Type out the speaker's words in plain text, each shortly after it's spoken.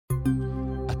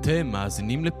אתם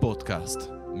מאזינים לפודקאסט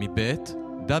מבית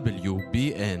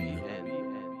WBN.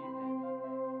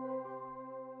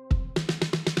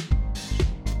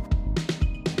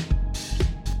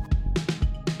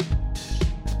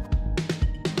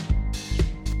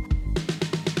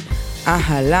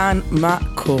 אהלן, מה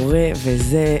קורה?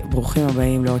 וזה, ברוכים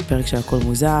הבאים לעוד פרק של הכל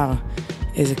מוזר.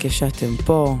 איזה כיף שאתם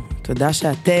פה, תודה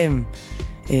שאתם,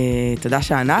 תודה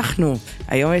שאנחנו.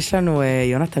 היום יש לנו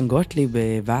יונתן גוטליב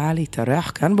בא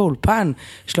להתארח כאן באולפן.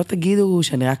 שלא תגידו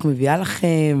שאני רק מביאה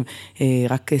לכם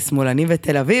רק שמאלנים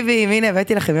ותל אביבים. הנה,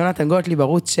 הבאתי לכם יונתן גוטליב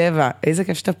ערוץ 7. איזה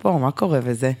כיף שאתה פה, מה קורה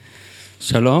וזה?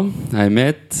 שלום,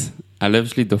 האמת, הלב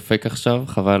שלי דופק עכשיו,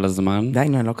 חבל על הזמן. די,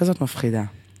 אני לא כזאת מפחידה.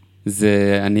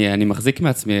 אני מחזיק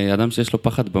מעצמי, אדם שיש לו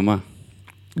פחד במה.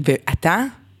 ואתה?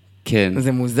 כן.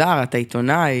 זה מוזר, אתה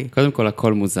עיתונאי. קודם כל,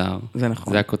 הכל מוזר. זה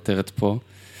נכון. זה הכותרת פה.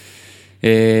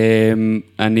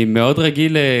 אני מאוד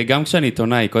רגיל, גם כשאני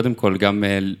עיתונאי, קודם כל, גם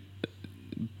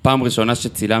פעם ראשונה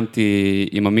שצילמתי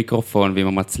עם המיקרופון ועם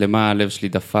המצלמה, הלב שלי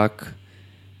דפק,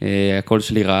 הקול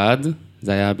שלי רעד,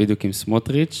 זה היה בדיוק עם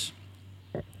סמוטריץ'.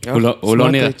 הוא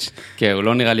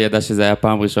לא נראה לי ידע שזה היה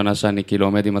פעם ראשונה שאני כאילו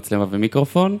עומד עם מצלמה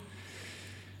ומיקרופון,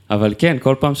 אבל כן,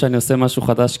 כל פעם שאני עושה משהו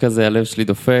חדש כזה, הלב שלי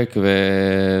דופק,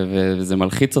 וזה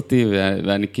מלחיץ אותי,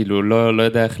 ואני כאילו לא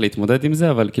יודע איך להתמודד עם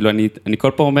זה, אבל כאילו אני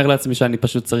כל פעם אומר לעצמי שאני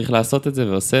פשוט צריך לעשות את זה,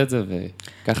 ועושה את זה,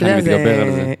 וככה אני מתגבר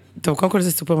על זה. טוב, קודם כל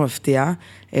זה סופר מפתיע,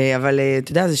 אבל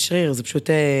אתה יודע, זה שריר, זה פשוט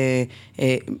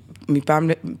מפעם,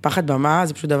 פחד במה,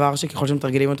 זה פשוט דבר שככל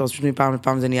שמתרגלים אותו, אז פשוט מפעם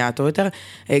לפעם זה נהיה טוב יותר.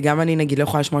 גם אני, נגיד, לא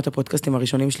יכולה לשמוע את הפודקאסטים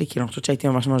הראשונים שלי, כאילו, אני חושבת שהייתי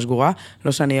ממש ממש גרועה,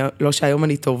 לא שהיום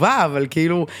אני טובה, אבל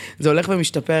כאילו, זה הולך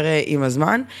ומשתפר עם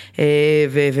הזמן,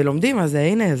 ולומדים, אז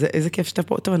הנה, איזה כיף שאתה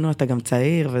פה, טוב, נו, אתה גם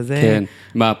צעיר, וזה... כן,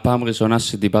 פעם ראשונה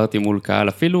שדיברתי מול קהל,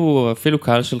 אפילו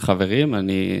קהל של חברים,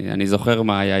 אני זוכר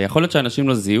מה היה, יכול להיות שאנשים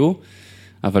לא זיהו,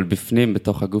 אבל בפנים,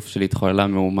 בתוך הגוף שלי, התחוללה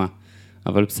מהומה.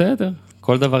 אבל בסדר.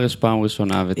 כל דבר יש פעם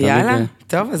ראשונה, ותמיד... יאללה,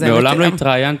 טוב, אז... מעולם לא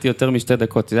התראיינתי יותר משתי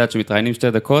דקות. אתה יודעת, שמתראיינים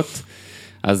 2 דקות,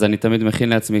 אז אני תמיד מכין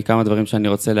לעצמי כמה דברים שאני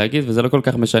רוצה להגיד, וזה לא כל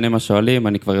כך משנה מה שואלים,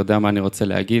 אני כבר יודע מה אני רוצה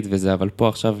להגיד, וזה, אבל פה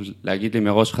עכשיו להגיד לי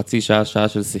מראש חצי שעה, שעה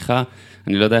של שיחה,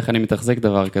 אני לא יודע איך אני מתחזק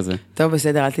דבר כזה. טוב,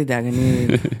 בסדר, אל תדאג, אני...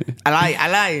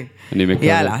 עליי. אני מקווה.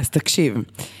 יאללה, אז תקשיב.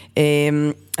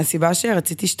 הסיבה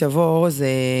שרציתי שתבוא, זה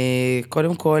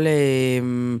קודם כל...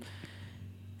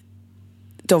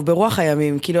 טוב, ברוח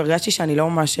הימים, כאילו הרגשתי שאני לא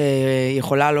ממש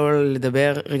יכולה לא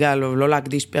לדבר, רגע, לא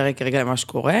להקדיש פרק רגע למה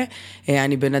שקורה.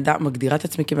 אני מגדירה את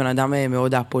עצמי כבן אדם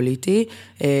מאוד הפוליטי.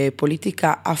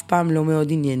 פוליטיקה אף פעם לא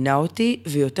מאוד עניינה אותי,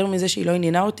 ויותר מזה שהיא לא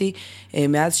עניינה אותי,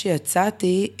 מאז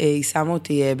שיצאתי, היא שמה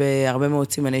אותי בהרבה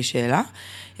מאוד סימני שאלה.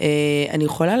 אני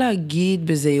יכולה להגיד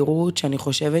בזהירות שאני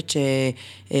חושבת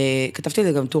כתבתי את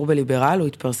זה גם טור בליברל, הוא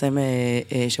התפרסם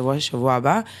שבוע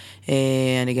הבא,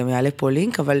 אני גם אעלה פה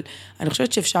לינק, אבל אני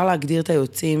חושבת שאפשר להגדיר את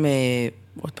היוצאים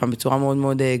עוד פעם בצורה מאוד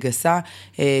מאוד גסה,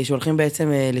 שהולכים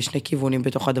בעצם לשני כיוונים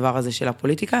בתוך הדבר הזה של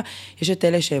הפוליטיקה. יש את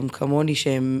אלה שהם כמוני,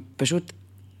 שהם פשוט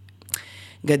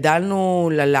גדלנו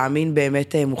להאמין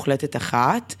באמת מוחלטת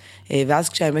אחת, ואז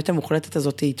כשהאמת המוחלטת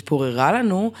הזאת התפוררה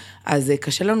לנו, אז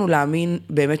קשה לנו להאמין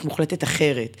באמת מוחלטת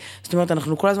אחרת. זאת אומרת,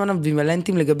 אנחנו כל הזמן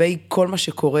אמביוולנטים לגבי כל מה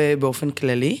שקורה באופן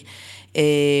כללי,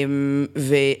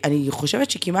 ואני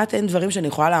חושבת שכמעט אין דברים שאני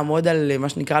יכולה לעמוד על מה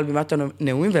שנקרא על בימת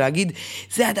הנאומים ולהגיד,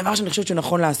 זה הדבר שאני חושבת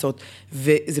שנכון לעשות.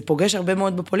 וזה פוגש הרבה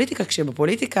מאוד בפוליטיקה,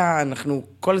 כשבפוליטיקה אנחנו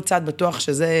כל צד בטוח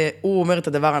שזה, הוא אומר את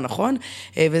הדבר הנכון,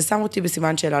 וזה שם אותי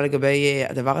בסימן שאלה לגבי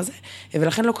הדבר הזה.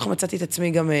 ולכן לא כל כך מצאתי את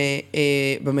עצמי גם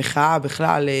במחאה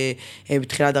בכלל,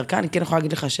 בתחילת דרכה. אני כן יכולה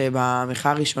להגיד לך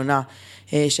שבמחאה הראשונה,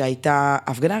 שהייתה,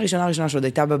 ההפגנה הראשונה שעוד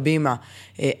הייתה בבימה,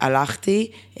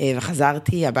 הלכתי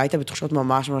וחזרתי הביתה בתחושות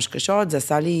ממש ממש קשות, זה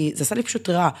עשה לי פשוט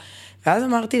רע. ואז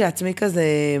אמרתי לעצמי כזה,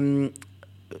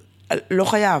 לא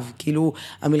חייב, כאילו,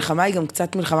 המלחמה היא גם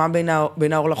קצת מלחמה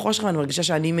בין האור לחושך, ואני מרגישה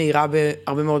שאני מהירה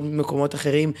בהרבה מאוד מקומות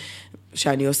אחרים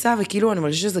שאני עושה, וכאילו, אני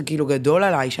מרגישה שזה כאילו גדול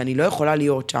עליי, שאני לא יכולה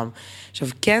להיות שם. עכשיו,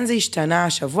 כן זה השתנה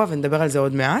השבוע, ונדבר על זה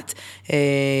עוד מעט,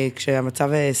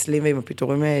 כשהמצב סלים ועם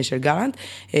הפיתורים של גלנט,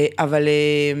 אבל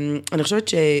אני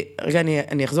חושבת רגע,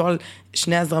 אני אחזור על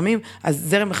שני הזרמים, אז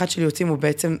זרם אחד של יוצאים הוא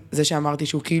בעצם זה שאמרתי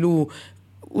שהוא כאילו,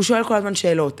 הוא שואל כל הזמן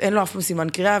שאלות, אין לו אף פעם סימן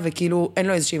קריאה, וכאילו אין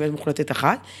לו איזושהי אמת מוחלטת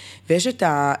אחת, ויש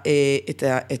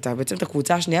בעצם את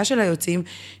הקבוצה השנייה של היוצאים,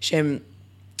 שהם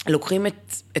לוקחים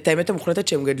את האמת המוחלטת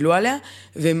שהם גדלו עליה,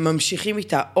 וממשיכים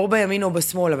איתה, או בימין או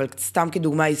בשמאל, אבל סתם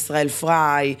כדוגמה ישראל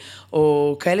פריי,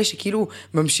 או כאלה שכאילו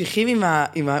ממשיכים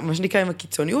עם מה שנקרא עם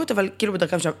הקיצוניות, אבל כאילו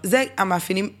בדרכם שם. זה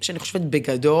המאפיינים שאני חושבת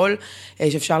בגדול,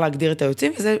 שאפשר להגדיר את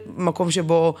היוצאים, וזה מקום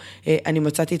שבו אני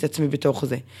מצאתי את עצמי בתוך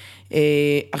זה.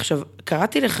 עכשיו,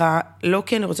 קראתי לך, לא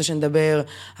כי אני רוצה שנדבר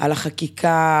על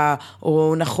החקיקה,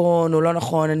 או נכון או לא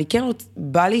נכון, אני כן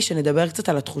בא לי שנדבר קצת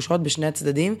על התחושות בשני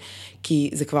הצדדים, כי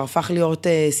זה כבר הפך להיות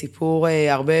סיפור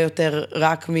הרבה יותר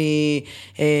רק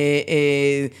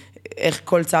איך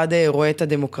כל צד רואה את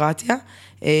הדמוקרטיה.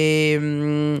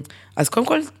 אז קודם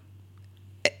כל,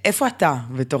 איפה אתה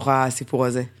בתוך הסיפור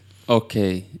הזה?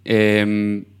 אוקיי,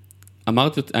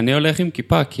 אמרתי, אני הולך עם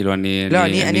כיפה, כאילו אני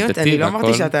דתי. אני לא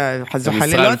אמרתי שאתה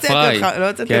חזוחלי, לא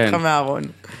הוצאתי אותך מהארון.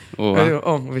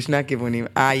 או, בשני הכיוונים.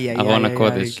 ארון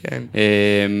הקודש.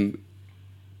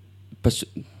 פשוט,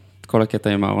 כל הקטע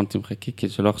עם הארון תמחקי, כי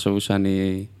שלא חשבו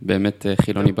שאני באמת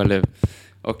חילוני בלב.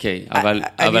 אוקיי, אבל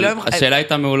השאלה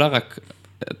הייתה מעולה, רק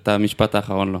את המשפט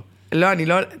האחרון לא. לא, אני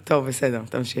לא, טוב, בסדר,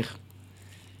 תמשיך.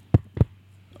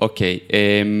 אוקיי,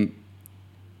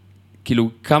 כאילו,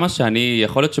 כמה שאני,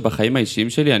 יכול להיות שבחיים האישיים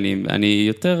שלי, אני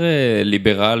יותר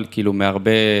ליברל, כאילו,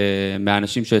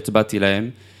 מהאנשים שהצבעתי להם,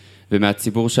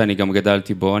 ומהציבור שאני גם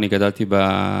גדלתי בו. אני גדלתי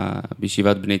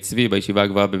בישיבת בני צבי, בישיבה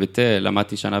הגבוהה בבית אל,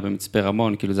 למדתי שנה במצפה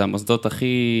רמון, כאילו, זה המוסדות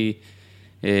הכי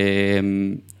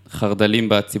חרדלים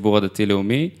בציבור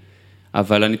הדתי-לאומי,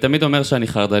 אבל אני תמיד אומר שאני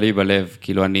חרדלי בלב,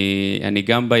 כאילו, אני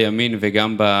גם בימין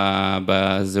וגם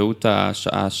בזהות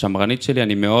השמרנית שלי,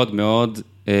 אני מאוד מאוד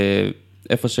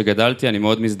איפה שגדלתי, אני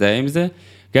מאוד מזדהה עם זה.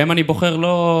 גם אם אני בוחר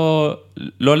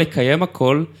לא לקיים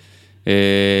הכל,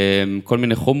 כל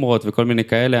מיני חומרות וכל מיני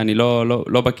כאלה, אני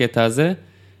לא בקטע הזה,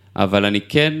 אבל אני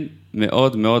כן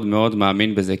מאוד מאוד מאוד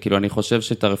מאמין בזה. כאילו, אני חושב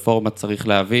שאת הרפורמה צריך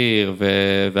להעביר,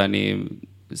 ואני,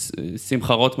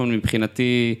 שמחה רוטמן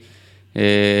מבחינתי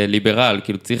ליברל,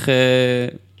 כאילו צריך,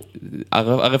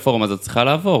 הרפורמה הזאת צריכה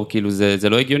לעבור, כאילו זה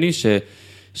לא הגיוני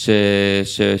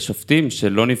ששופטים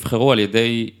שלא נבחרו על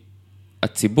ידי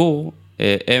הציבור,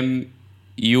 הם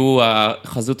יהיו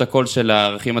חזות הכל של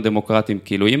הערכים הדמוקרטיים,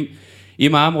 כאילו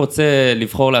אם העם רוצה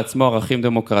לבחור לעצמו ערכים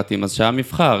דמוקרטיים, אז שהעם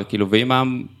יבחר, כאילו, ואם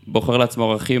העם בוחר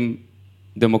לעצמו ערכים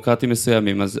דמוקרטיים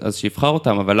מסוימים, אז שיבחר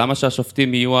אותם, אבל למה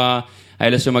שהשופטים יהיו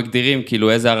האלה שמגדירים,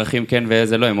 כאילו, איזה ערכים כן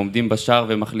ואיזה לא, הם עומדים בשער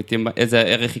ומחליטים איזה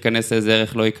ערך ייכנס, איזה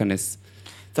ערך לא ייכנס.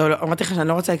 טוב, אמרתי לך שאני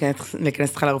לא רוצה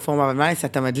להיכנס לך לרפורמה, אבל מה נעשה,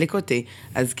 אתה מדליק אותי,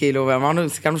 אז כאילו, ואמרנו,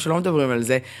 סיכמנו שלא מדברים על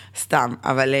זה, סתם,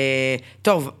 אבל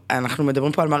טוב, אנחנו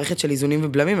מדברים פה על מערכת של איזונים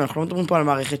ובלמים, אנחנו לא מדברים פה על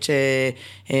מערכת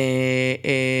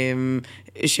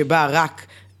שבה רק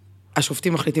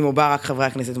השופטים מחליטים, או בה רק חברי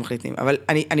הכנסת מחליטים, אבל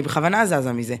אני בכוונה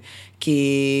זזה מזה,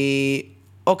 כי,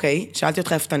 אוקיי, שאלתי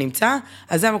אותך איפה אתה נמצא,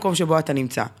 אז זה המקום שבו אתה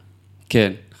נמצא.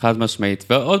 כן, חד משמעית.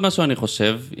 ועוד משהו אני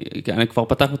חושב, אני כבר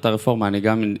פתחנו את הרפורמה, אני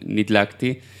גם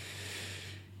נדלקתי.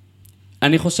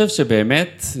 אני חושב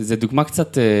שבאמת, זו דוגמה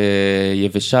קצת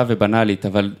יבשה ובנאלית,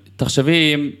 אבל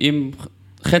תחשבי אם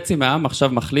חצי מהעם עכשיו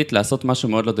מחליט לעשות משהו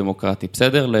מאוד לא דמוקרטי,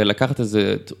 בסדר? לקחת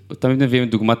איזה, תמיד מביאים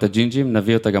דוגמת הג'ינג'ים,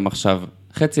 נביא אותה גם עכשיו.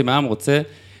 חצי מהעם רוצה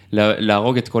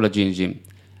להרוג את כל הג'ינג'ים.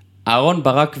 אהרון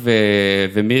ברק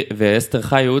ואסתר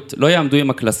חיות לא יעמדו עם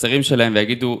הקלסרים שלהם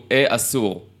ויגידו,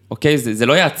 אסור. אוקיי? זה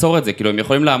לא יעצור את זה, כאילו הם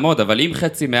יכולים לעמוד, אבל אם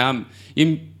חצי מהעם,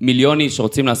 אם מיליון איש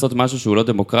רוצים לעשות משהו שהוא לא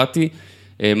דמוקרטי,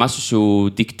 משהו שהוא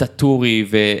דיקטטורי,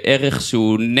 וערך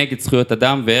שהוא נגד זכויות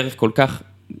אדם, וערך כל כך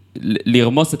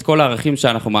לרמוס את כל הערכים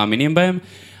שאנחנו מאמינים בהם,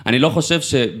 אני לא חושב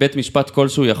שבית משפט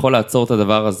כלשהו יכול לעצור את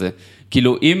הדבר הזה.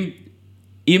 כאילו,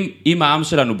 אם העם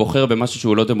שלנו בוחר במשהו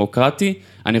שהוא לא דמוקרטי,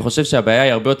 אני חושב שהבעיה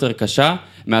היא הרבה יותר קשה,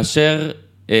 מאשר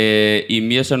אם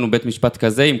יש לנו בית משפט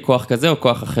כזה, עם כוח כזה או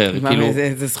כוח אחר.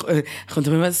 אנחנו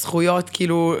מדברים על זכויות,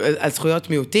 כאילו, על זכויות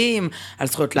מיעוטים, על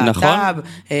זכויות להט"ב,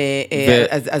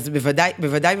 אז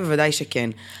בוודאי שכן.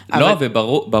 לא,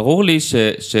 וברור לי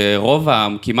שרוב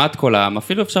העם, כמעט כל העם,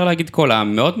 אפילו אפשר להגיד כל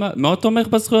העם, מאוד תומך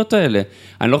בזכויות האלה.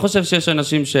 אני לא חושב שיש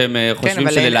אנשים שהם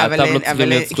חושבים שללהט"ב לא צריכים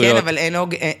להיות זכויות. כן, אבל אין,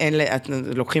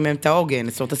 לוקחים מהם את העוגן,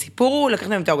 זאת אומרת, הסיפור הוא לקחת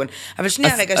מהם את העוגן. אבל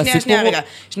שנייה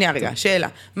רגע, שאלה.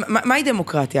 מהי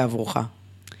דמוקרטיה עבורך?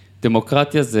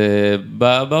 דמוקרטיה זה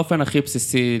באופן הכי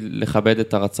בסיסי לכבד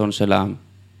את הרצון של העם.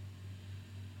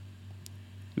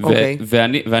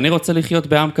 ואני רוצה לחיות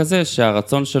בעם כזה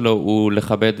שהרצון שלו הוא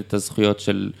לכבד את הזכויות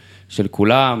של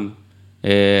כולם,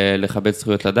 לכבד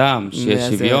זכויות אדם, שיש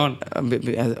שוויון.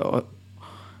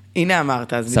 הנה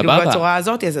אמרת, אז בדיוק בצורה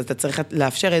הזאת, אז אתה צריך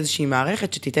לאפשר איזושהי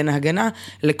מערכת שתיתן הגנה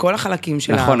לכל החלקים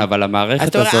של העם. נכון, אבל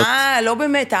המערכת הזאת... לא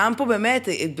באמת, העם פה באמת,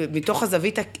 מתוך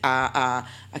הזווית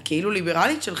הכאילו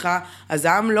ליברלית שלך, אז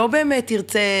העם לא באמת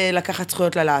ירצה לקחת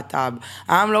זכויות ללהט"ב.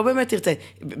 העם לא באמת ירצה,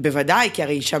 בוודאי, כי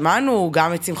הרי שמענו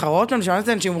גם את שמחה רוטמן, שמענו את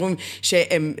האנשים שאומרים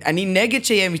שאני נגד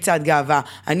שיהיה מצעד גאווה,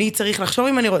 אני צריך לחשוב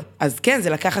אם אני רוצה, אז כן, זה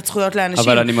לקחת זכויות לאנשים.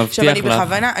 אבל אני מבטיח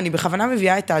לך. אני בכוונה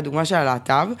מביאה את הדוגמה של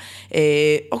הלהט"ב,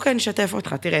 אוקיי, אני אשתף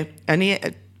אותך, תראה, אני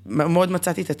מאוד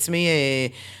מצאתי את עצמי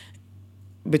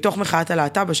בתוך מחאת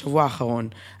הלהט"ב בשבוע האחרון.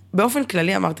 באופן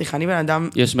כללי אמרתי לך, אני בן אדם...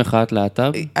 יש מחאת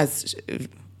להט"ב? אז,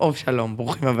 שלום,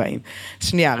 ברוכים הבאים.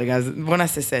 שנייה רגע, אז בואו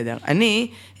נעשה סדר. אני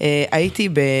הייתי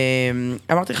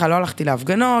אמרתי לך, לא הלכתי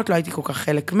להפגנות, לא הייתי כל כך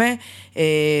חלק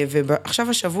ועכשיו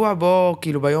השבוע בו,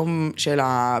 כאילו ביום של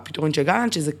הפיטורין של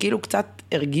גלנט, שזה כאילו קצת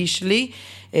הרגיש לי,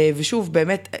 ושוב,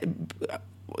 באמת...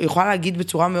 יכולה להגיד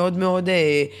בצורה מאוד מאוד,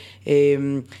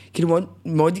 כאילו מאוד,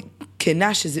 מאוד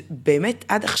כנה, שזה באמת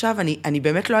עד עכשיו, אני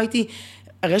באמת לא הייתי,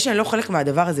 הרי שאני לא חלק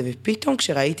מהדבר הזה, ופתאום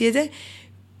כשראיתי את זה,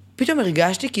 פתאום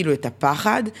הרגשתי כאילו את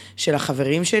הפחד של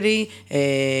החברים שלי,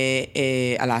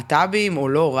 הלהט"בים או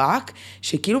לא רק,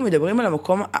 שכאילו מדברים על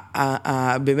המקום,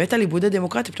 באמת על עיבוד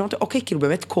הדמוקרטיה, פתאום אמרתי, אוקיי, כאילו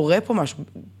באמת קורה פה משהו,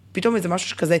 פתאום איזה משהו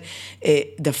שכזה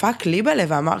דפק לי בלב,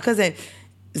 ואמר כזה,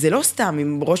 זה לא סתם,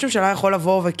 אם ראש ממשלה יכול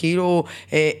לבוא וכאילו,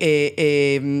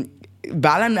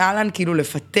 באלן כאילו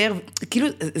לפטר,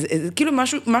 כאילו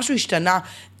משהו השתנה,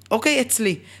 אוקיי,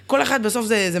 אצלי. כל אחד בסוף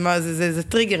זה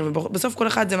טריגר, ובסוף כל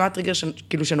אחד זה מה הטריגר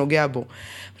כאילו שנוגע בו.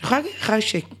 אני יכולה להגיד לך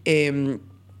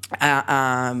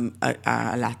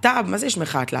הלהט"ב, מה זה יש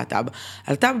מחאת להט"ב?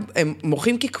 הלהט"ב הם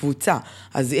מוחים כקבוצה,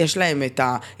 אז יש להם את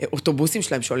האוטובוסים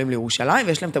שלהם שעולים לירושלים,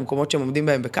 ויש להם את המקומות שהם עומדים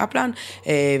בהם בקפלן,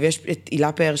 ויש את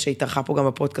הילה פאר שהתארחה פה גם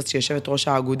בפודקאסט, שיושבת ראש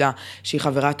האגודה, שהיא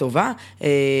חברה טובה,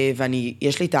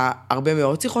 יש לי איתה הרבה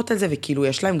מאוד שיחות על זה, וכאילו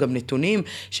יש להם גם נתונים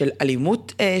של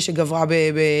אלימות שגברה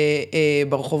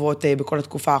ברחובות בכל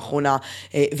התקופה האחרונה,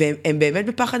 והם באמת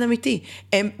בפחד אמיתי,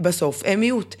 בסוף הם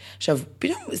מיעוט. עכשיו,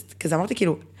 פתאום, כזה אמרתי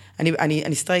כאילו,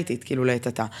 אני סטרייטית, כאילו,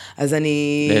 לתתה. אז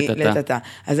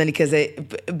אני כזה,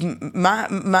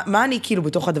 מה אני כאילו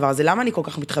בתוך הדבר הזה? למה אני כל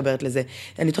כך מתחברת לזה?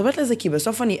 אני מתחברת לזה כי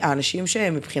בסוף האנשים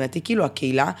שמבחינתי, כאילו,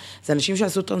 הקהילה, זה אנשים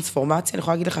שעשו טרנספורמציה. אני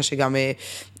יכולה להגיד לך שגם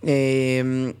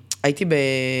הייתי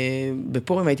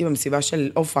בפורים, הייתי במסיבה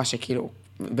של אופה, שכאילו,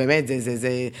 באמת,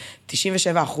 זה 97%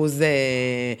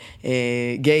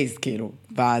 גייז, כאילו,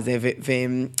 בזה,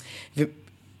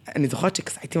 אני זוכרת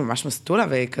שהייתי ממש מסטולה,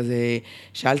 וכזה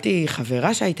שאלתי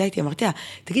חברה שהייתה איתי, אמרתי לה,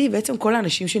 תגידי, בעצם כל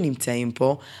האנשים שנמצאים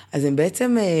פה, אז הם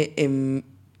בעצם,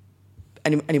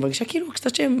 אני מרגישה כאילו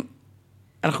קצת שהם,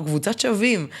 אנחנו קבוצת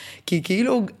שווים, כי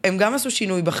כאילו הם גם עשו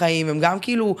שינוי בחיים, הם גם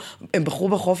כאילו, הם בחרו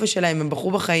בחופש שלהם, הם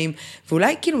בחרו בחיים,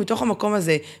 ואולי כאילו מתוך המקום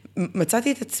הזה,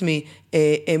 מצאתי את עצמי,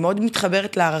 מאוד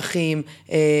מתחברת לערכים,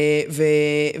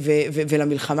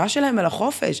 ולמלחמה שלהם על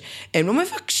החופש. הם לא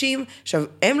מבקשים, עכשיו,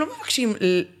 הם לא מבקשים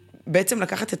בעצם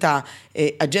לקחת את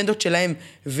האג'נדות שלהם,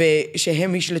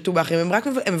 ושהם ישלטו באחרים,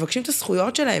 הם מבקשים את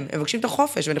הזכויות שלהם, הם מבקשים את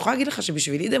החופש, ואני יכולה להגיד לך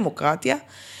שבשבילי דמוקרטיה,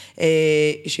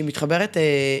 שהיא מתחברת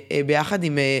ביחד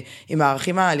עם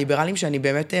הערכים הליברליים, שאני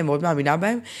באמת מאוד מאמינה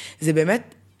בהם, זה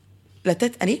באמת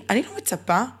לתת, אני לא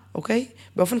מצפה, אוקיי?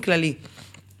 באופן כללי,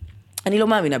 אני לא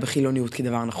מאמינה בחילוניות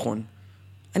כדבר נכון.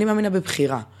 אני מאמינה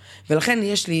בבחירה. ולכן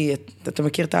יש לי, אתה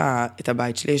מכיר את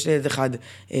הבית שלי, יש לי ילד אחד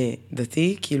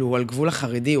דתי, כאילו על גבול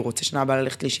החרדי, הוא רוצה שנה הבאה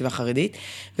ללכת לישיבה חרדית,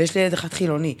 ויש לי ילד אחד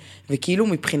חילוני, וכאילו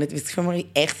מבחינת, וספרים אומרים,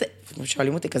 איך זה,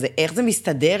 שואלים אותי כזה, איך זה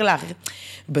מסתדר לך?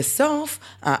 בסוף,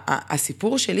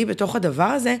 הסיפור שלי בתוך הדבר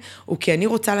הזה, הוא כי אני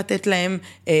רוצה לתת להם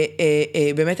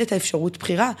באמת את האפשרות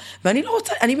בחירה, ואני לא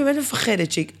רוצה, אני באמת מפחדת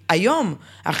שהיום,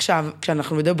 עכשיו,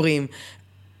 כשאנחנו מדברים,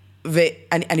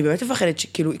 ואני באמת מפחדת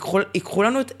שכאילו ייקחו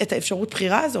לנו את האפשרות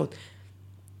בחירה הזאת.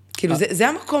 כאילו, זה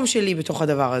המקום שלי בתוך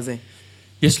הדבר הזה.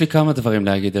 יש לי כמה דברים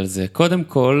להגיד על זה. קודם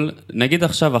כל, נגיד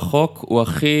עכשיו החוק הוא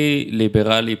הכי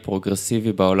ליברלי,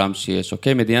 פרוגרסיבי בעולם שיש.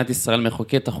 אוקיי? מדינת ישראל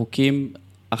מחוקקת את החוקים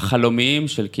החלומיים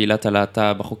של קהילת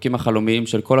הלהט"ב, החוקים החלומיים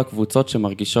של כל הקבוצות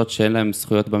שמרגישות שאין להם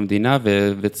זכויות במדינה,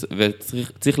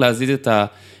 וצריך להזיז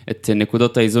את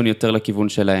נקודות האיזון יותר לכיוון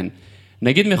שלהן.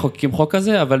 נגיד מחוקקים חוק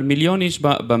הזה, אבל 1,000,000 איש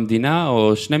במדינה,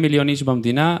 או 2 מיליון איש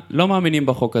במדינה, לא מאמינים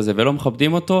בחוק הזה, ולא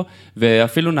מכבדים אותו,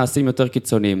 ואפילו נעשים יותר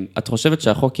קיצוניים. את חושבת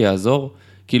שהחוק יעזור?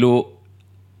 כאילו,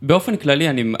 באופן כללי,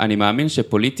 אני מאמין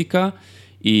שפוליטיקה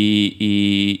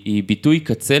היא ביטוי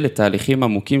קצה לתהליכים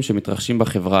עמוקים שמתרחשים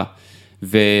בחברה.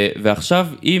 ועכשיו,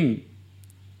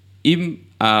 אם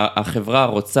החברה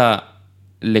רוצה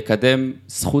לקדם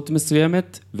זכות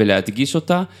מסוימת ולהדגיש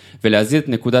אותה ולהזיז את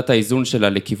נקודת האיזון שלה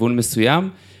לכיוון מסוים,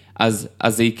 אז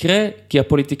זה יקרה, כי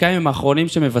הפוליטיקאים הם האחרונים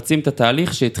שמבצעים את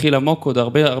התהליך שהתחיל עמוק עוד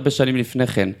הרבה שנים לפני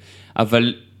כן.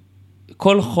 אבל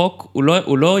כל חוק,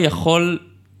 הוא לא יכול,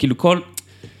 כאילו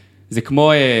זה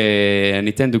כמו, אני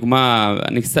אתן דוגמה,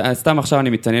 סתם עכשיו אני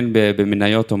מתעניין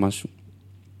במניות או משהו,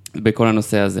 בכל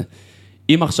הנושא הזה.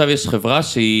 אם עכשיו יש חברה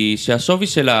שהשווי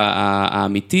שלה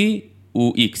האמיתי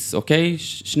הוא X, אוקיי?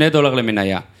 $2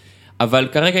 למניה. אבל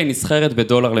כרגע היא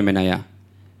נסחרת $1 למניה.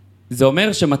 זה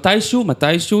אומר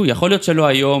שמתישהו, יכול להיות שלא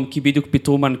היום, כי בדיוק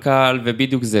פיטרו מנכ"ל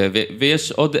ובדיוק זה,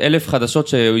 ויש עוד 1,000 חדשות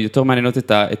שיותר מעניינות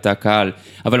את הקהל,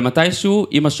 אבל מתישהו,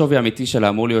 אם השווי האמיתי שלה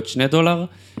אמור להיות $2,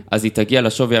 אז היא תגיע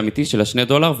לשווי האמיתי של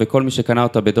 $2, וכל מי שקנה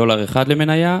אותה $1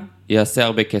 למניה, יעשה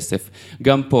הרבה כסף.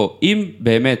 גם פה, אם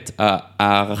באמת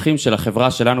הערכים של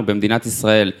החברה שלנו במדינת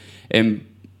ישראל,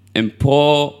 הם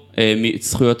פרו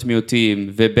זכויות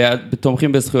מיעוטים,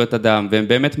 ותומכים בזכויות אדם, והם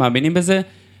באמת מאמינים בזה,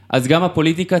 אז גם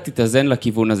הפוליטיקה תתאזן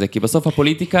לכיוון הזה, כי בסוף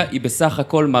הפוליטיקה היא בסך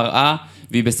הכל מראה,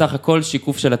 והיא בסך הכל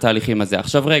שיקוף של התהליכים הזה.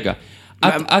 עכשיו רגע,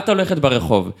 את הולכת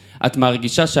ברחוב, את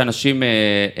מרגישה שאנשים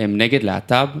הם נגד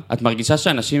להט"ב? את מרגישה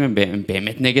שאנשים הם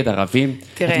באמת נגד ערבים?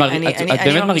 תראה, את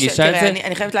באמת מרגישה את זה?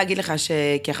 אני חייבת להגיד לך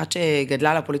שכאחת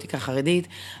שגדלה לפוליטיקה החרדית,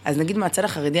 אז נגיד מהצד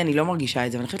החרדי אני לא מרגישה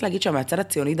את זה, ואני חייבת להגיד שמהצד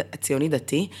הציוני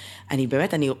דתי, אני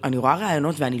באמת, אני רואה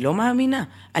רעיונות ואני לא מאמינה.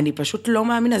 אני פשוט לא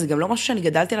מאמינה, זה גם לא משהו שאני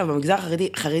גדלתי עליו במגזר החרדי.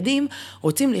 חרדים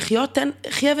רוצים לחיות,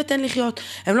 חיה ותן לחיות.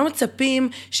 הם לא מצפים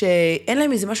שאין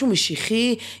להם איזה משהו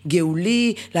משיחי,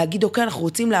 גאולי, להגיד אוקיי, אנחנו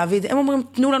רוצים להביא, הם אומרים,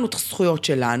 תנו לנו את הזכויות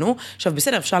שלנו. עכשיו,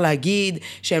 בסדר, אפשר להגיד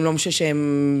שהם לא משהו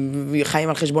שהם חיים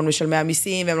על חשבון משלמי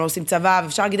המיסים, והם לא עושים צבא,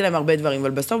 ואפשר להגיד להם הרבה דברים,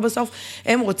 אבל בסוף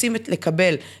הם רוצים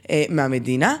לקבל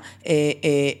מהמדינה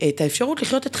את האפשרות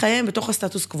לחיות את חייהם בתוך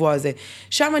הסטטוס קוו הזה.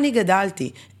 שם אני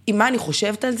גדלתי. עם מה אני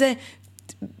חושבת על זה?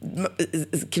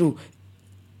 כאילו,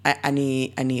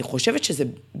 אני חושבת שזה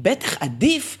בטח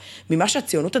עדיף ממה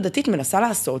שהציונות הדתית מנסה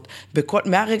לעשות,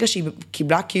 מהרגע שהיא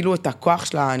קיבלה כאילו את הכוח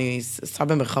שלה, אני עושה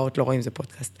במרכאות, לא רואים, זה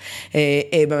פודקאסט,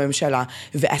 בממשלה,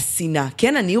 והשנאה,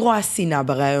 כן, אני רואה שנאה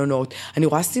ברעיונות, אני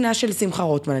רואה שנאה של שמחה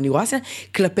רוטמן, אני רואה שנאה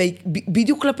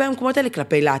בדיוק כלפי המקומות האלה,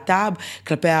 כלפי להט"ב,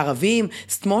 כלפי הערבים,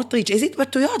 סמוטריץ', איזה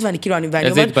התבטאויות,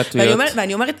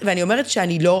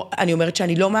 ואני אומרת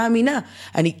שאני לא מאמינה,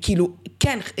 אני כאילו,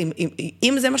 כן,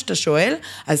 אם זה מה שאתה שואל,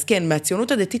 אז כן,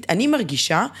 מהציונות הדתית אני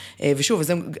מרגישה, ושוב,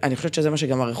 אני חושבת שזה מה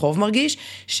שגם הרחוב מרגיש,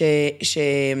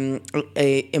 שהם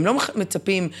לא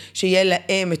מצפים שיהיה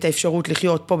להם את האפשרות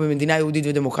לחיות פה במדינה יהודית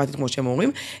ודמוקרטית, כמו שהם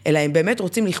אומרים, אלא הם באמת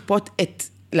רוצים לכפות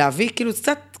להביא, כאילו,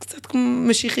 קצת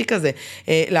משיחי כזה,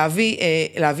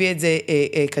 להביא את זה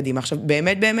קדימה. עכשיו,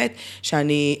 באמת,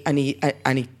 שאני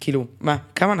כאילו,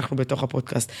 כמה אנחנו בתוך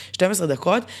הפודקאסט? 12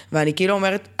 דקות, ואני כאילו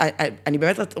אומרת, אני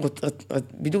באמת,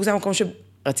 בדיוק זה המקום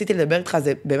שרציתי לדבר איתך,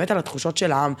 זה באמת על התחושות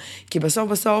של העם, כי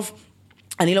בסוף,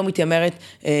 אני לא מתיימרת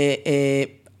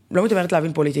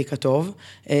להבין פוליטיקה טוב,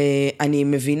 אני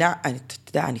מבינה,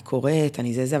 אני קוראת,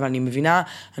 אבל אני מבינה,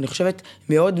 אני חושבת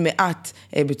מאוד מעט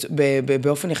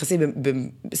באופן יחסי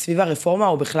סביב הרפורמה,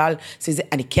 או בכלל,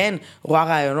 אני כן רואה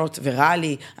רעיונות ורע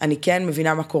לי, אני כן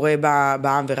מבינה מה קורה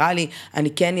בעם ורע לי, אני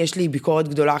כן, יש לי ביקורת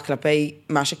גדולה כלפי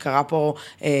מה שקרה פה,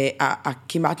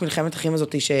 כמעט מלחמת אחים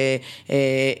הזאת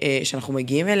שאנחנו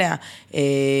מגיעים אליה,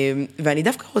 ואני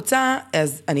דווקא רוצה,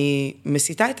 אז אני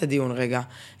מסיטה את הדיון רגע,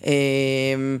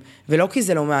 ולא כי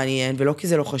זה לא מעניין, ולא כי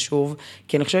זה לא חשוב,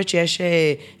 כי אני חושבת שיש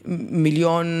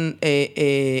מיליון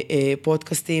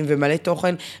פודקאסטים ומלא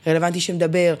תוכן רלוונטי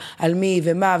שמדבר על מי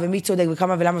ומה ומי צודק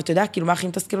וכמה ולמה, ואתה יודע, כאילו מה הכי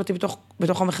מתסכל אותי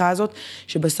בתוך המחאה הזאת,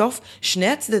 שבסוף שני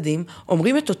הצדדים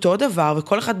אומרים את אותו דבר,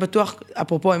 וכל אחד בטוח,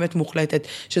 אפרופו אמת מוחלטת,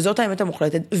 שזאת האמת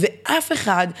המוחלטת, ואף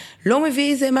אחד לא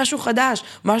מביא איזה משהו חדש,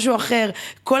 משהו אחר,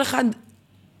 כל אחד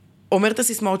אומר את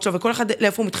הסיסמאות שלו, וכל אחד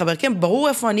לאיפה הוא מתחבר. כן, ברור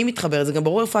איפה אני מתחבר, זה גם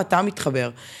ברור איפה אתה מתחבר.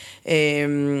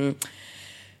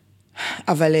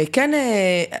 אבל כן,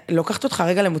 לוקחת אותך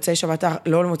רגע למוצאי שבת,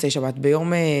 לא למוצאי שבת,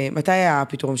 ביום, מתי היה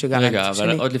הפיטורים שגרם? רגע,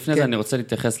 אבל עוד לפני זה אני רוצה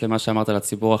להתייחס למה שאמרת על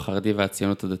הציבור החרדי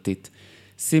והציונות הדתית.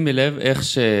 שימי לב איך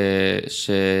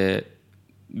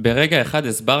ברגע אחד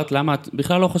הסברת למה את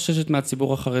בכלל לא חוששת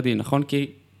מהציבור החרדי, נכון? כי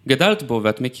גדלת בו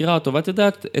ואת מכירה אותו ואת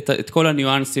יודעת את כל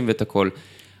הניואנסים ואת הכל.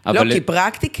 לא, כי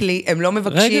פרקטיקלי הם לא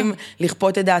מבקשים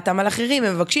לכפות את דעתם על אחרים,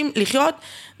 הם מבקשים לחיות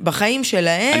בחיים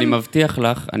שלהם.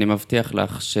 אני מבטיח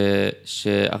לך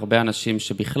שהרבה אנשים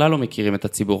שבכלל לא מכירים את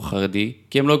הציבור החרדי,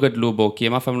 כי הם לא גדלו בו, כי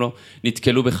הם אף פעם לא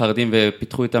נתקלו בחרדים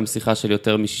ופיתחו איתם שיחה של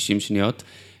יותר מ-60 שניות,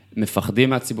 מפחדים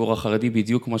מהציבור החרדי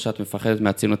בדיוק כמו שאת מפחדת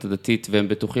מהציונות הדתית, והם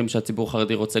בטוחים שהציבור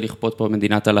החרדי רוצה לכפות פה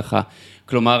מדינת הלכה.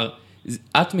 כלומר,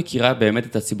 את מכירה באמת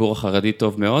את הציבור החרדי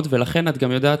טוב מאוד, ולכן את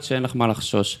גם יודעת שאין לך מה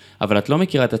לחשוש, אבל את לא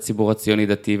מכירה את הציבור הציוני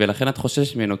דתי, ולכן את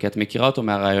חושש ממנו, כי את מכירה אותו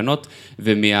מהרעיונות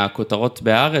ומהכותרות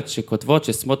בארץ שכותבות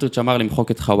שסמוטריץ' אמר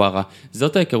למחוק את חווארה.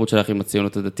 זאת ההיכרות שלך עם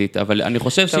הציונות הדתית, אבל אני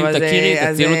חושב שאם תכירי את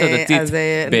הציונות הדתית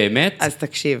באמת, אז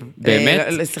תקשיב. באמת?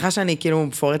 סליחה שאני כאילו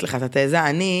מפורט לך את התזה,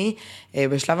 אני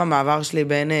בשלב המעבר שלי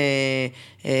בין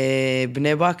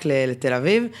בני ברק לתל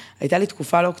אביב, הייתה לי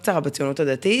תקופה לא קצרה בציונות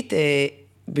הדתית,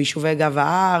 ביישובי גב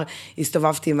ההר,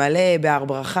 הסתובבתי מלא, בהר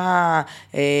ברכה,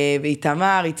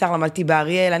 באיתמר, יצר, למדתי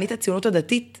באריאל, אני את הציונות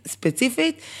הדתית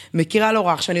ספציפית, מכירה לא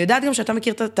רע. עכשיו, אני יודעת גם שאתה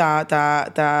מכיר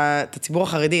את הציבור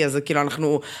החרדי, אז כאילו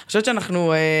אנחנו, אני חושבת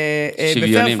שאנחנו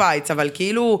בפייר פייטס, אבל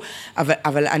כאילו,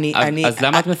 אבל אני... אז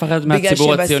למה את מפחדת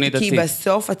מהציבור הציוני דתי? כי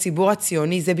בסוף הציבור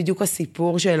הציוני, זה בדיוק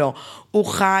הסיפור שלו. הוא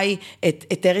חי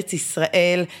את ארץ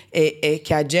ישראל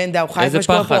כאג'נדה, הוא חי את מה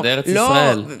שקורה פה. איזה פחד, ארץ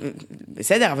ישראל.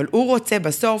 בסדר, אבל הוא רוצה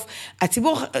בסוף,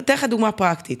 הציבור, אתן לך דוגמה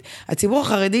פרקטית, הציבור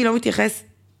החרדי לא מתייחס,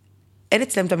 אין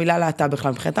אצלם את המילה להט"ב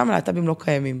בכלל, מבחינתם הלהט"בים לא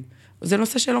קיימים. זה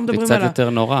נושא שלא מדברים עליו. זה קצת יותר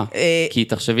נורא, כי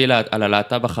תחשבי על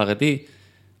הלהט"ב החרדי,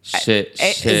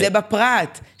 זה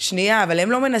בפרט, שנייה, אבל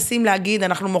הם לא מנסים להגיד,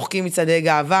 אנחנו מוחקים מצעדי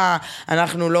גאווה,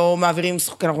 אנחנו לא מעבירים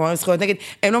זכויות נגד,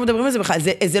 הם לא מדברים על זה בכלל,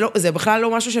 זה בכלל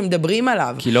לא משהו שהם מדברים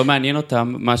עליו. כי לא מעניין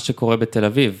אותם מה שקורה בתל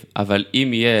אביב, אבל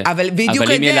אם יהיה להט"ב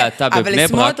בבני ברק... אבל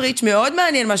לסמוטריץ' מאוד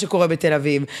מעניין מה שקורה בתל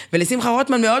אביב, ולשמחה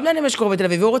רוטמן מאוד מעניין מה שקורה בתל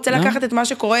אביב, והוא רוצה לקחת את מה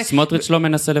שקורה... סמוטריץ' לא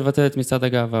מנסה לבטל את מצעד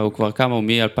הגאווה, הוא כבר כמה, הוא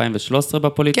מ-2013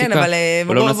 בפוליטיקה, כן, אבל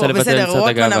הוא לא מנסה לבטל את מצעד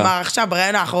הגאווה. רוטמן אמר עכשיו,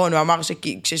 ברעיון האחרון, הוא אמר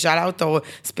שכששאלה אותו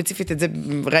ספציפית את זה,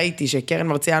 ראיתי שקרן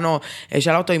מרציאנו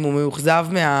שאלה אותו אם הוא מאוכזב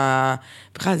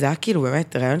בכלל, זה היה כאילו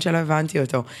באמת רעיון שלא הבנתי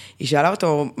אותו. היא שאלה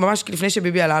אותו, ממש לפני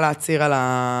שביבי עלה להציר על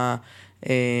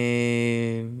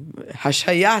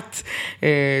השעיית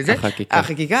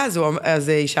החקיקה, אז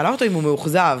היא שאלה אותו אם הוא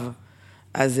מאוכזב.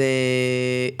 אז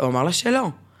הוא אמר לה שלא.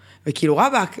 וכאילו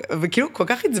רבק, וכאילו כל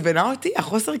כך הצבנה אותי,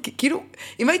 החוסר, כאילו,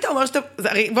 אם היית אומר שאתה,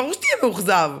 ברור שתהיה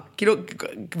מאוכזב, כאילו,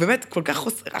 באמת, כל כך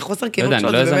החוסר כנות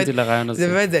שלו, לא הזמתי לרעיון הזה.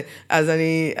 זה באמת זה.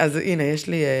 אז הנה, יש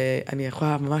לי, אני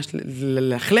יכולה ממש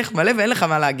להחלך מלא, ואין לך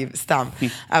מה להגיב, סתם.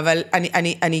 אבל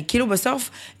אני כאילו בסוף,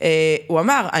 הוא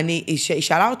אמר, היא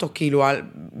שאלה אותו, כאילו,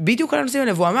 בדיוק על הנושאים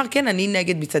האלה, והוא אמר, כן, אני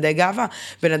נגד מצעדי גאווה,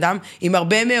 בן אדם עם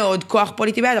הרבה מאוד כוח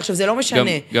פוליטי ביד, עכשיו זה לא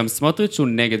משנה. גם סמוטריץ' הוא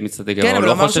נגד מצעדי גאווה, כן, אבל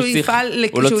הוא אמר שהוא יפעל,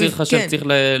 הוא לא צריך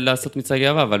לעשות מצעד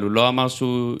גאווה, אבל הוא לא אמר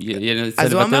שהוא ינסה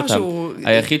לבטל אותם.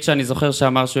 היחיד שאני זוכר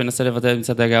שאמר שהוא ינסה לבטל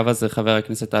מצעד הגאווה, זה חבר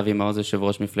הכנסת אביב, יושב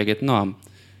ראש מפלגת נועם.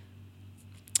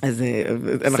 אז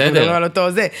אנחנו מדברים על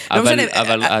אותו זה.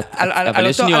 אבל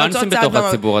יש ניואנסים בתוך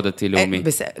הציבור הדתי-לאומי.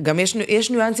 גם יש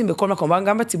ניואנסים בכל מקום,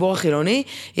 גם בציבור החילוני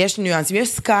יש ניואנסים, יש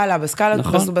סקאלה,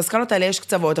 בסקאלות האלה יש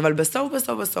קצוות, אבל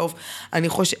בסוף,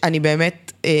 אני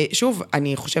באמת, שוב,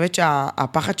 אני חושבת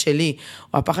שהפחד שלי,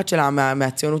 או הפחד שלה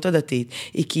מהציונות הדתית,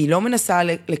 היא כי היא לא מנסה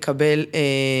לקבל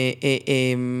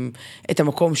את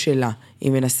המקום שלה.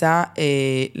 היא מנסה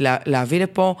להביא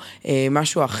לפה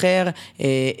משהו אחר,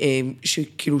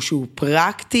 כאילו שהוא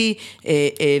פרקטי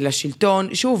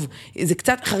לשלטון. שוב, זה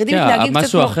קצת, חרדים מתנהגים קצת...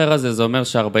 משהו אחר הזה, זה אומר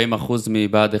ש40%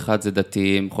 מבעד אחד זה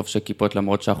דתיים, חופשי כיפות,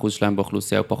 למרות שהאחוז שלהם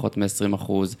באוכלוסייה הוא פחות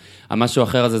מ-20%. המשהו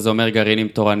אחר הזה, זה אומר גרעינים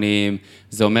תורניים,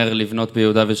 זה אומר לבנות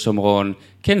ביהודה ושומרון.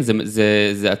 כן,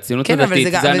 זה הציונות הדתית,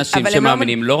 זה אנשים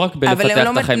שמאמינים לא רק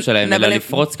בלפתח את החיים שלהם, אלא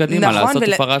לפרוץ קדימה, לעשות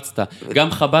ופרצת.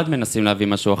 גם חב"ד מנסים להביא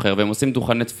משהו אחר, והם עושים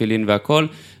דוכני תפילין והכל,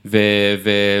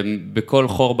 ובכל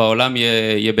חור בעולם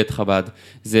יהיה בית חב"ד.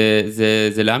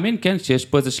 זה להאמין, כן, שיש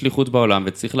פה איזו שליחות בעולם,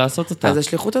 וצריך לעשות אותה. אז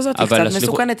השליחות הזאת היא קצת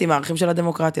מסוכנת עם הערכים של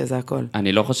הדמוקרטיה, זה הכל.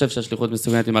 אני לא חושב שהשליחות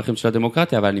מסוכנת עם הערכים של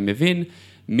הדמוקרטיה, אבל אני מבין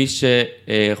מי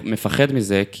שמפחד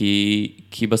מזה,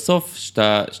 כי בסוף,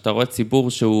 שאתה רואה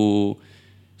ציבור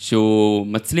שהוא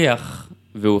מצליח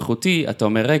והוא איכותי, אתה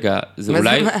אומר, רגע, זה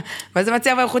אולי... מה זה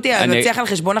מצליח ואיכותי? מצליח על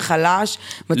חשבון החלש,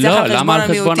 מצליח על חשבון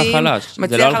המיעוטים,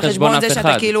 מצליח על חשבון זה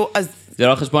שאתה כאילו... זה לא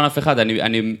על חשבון אף אחד,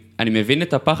 אני מבין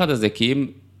את הפחד הזה, כי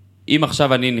אם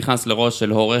עכשיו אני נכנס לראש של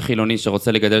הורה חילוני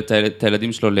שרוצה לגדל את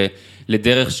הילדים שלו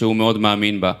לדרך שהוא מאוד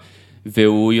מאמין בה,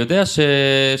 והוא יודע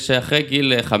שאחרי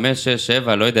גיל 5, 6,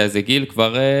 7, לא יודע איזה גיל,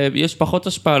 כבר יש פחות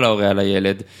השפעה להורה על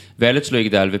הילד, והילד שלו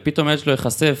יגדל, ופתאום הילד שלו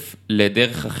ייחשף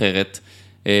לדרך אחרת,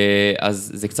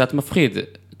 אז זה קצת מפחיד.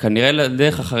 כנראה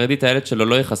לדרך החרדית הילד שלו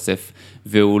לא ייחשף,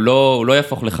 והוא לא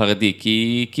יהפוך לחרדי,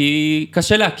 כי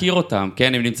קשה להכיר אותם,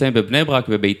 כן? הם נמצאים בבני ברק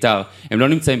וביתר, הם לא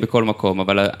נמצאים בכל מקום,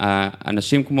 אבל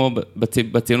האנשים כמו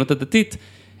בציונות הדתית,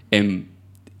 הם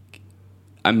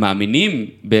מאמינים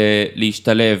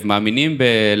בלהשתלב, מאמינים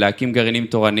בלהקים גרעינים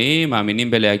תורניים,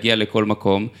 מאמינים בלהגיע לכל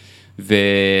מקום,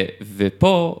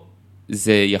 ופה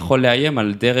זה יכול לאיים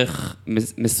על דרך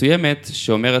מסוימת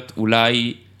שאומרת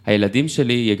אולי הילדים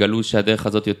שלי יגלו שהדרך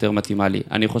הזאת יותר מתאימה לי.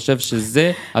 אני חושב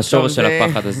שזה השורש של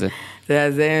הפחד הזה.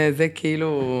 זה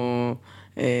כאילו...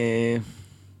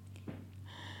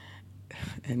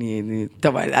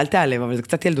 טוב, אל תעלם, אבל זה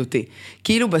קצת ילדותי.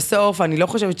 כאילו בסוף, אני לא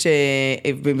חושבת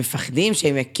שמפחדים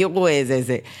שהם יכירו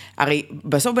איזה... הרי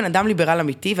בסוף בן אדם ליברל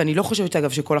אמיתי, ואני לא חושבת,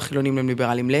 אגב, שכל החילונים הם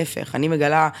ליברלים, להפך. אני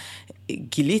מגלה,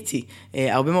 גיליתי,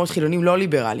 הרבה מאוד חילונים לא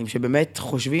ליברלים, שבאמת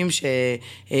חושבים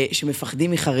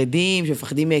שמפחדים מחרדים,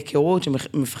 שמפחדים מהיכרות,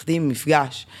 שמפחדים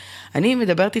ממפגש. אני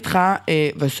מדברת איתך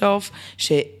בסוף,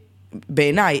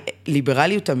 בעיניי,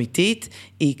 ליברליות אמיתית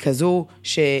היא כזו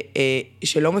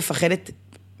שלא מפחדת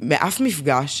מאף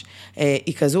מפגש,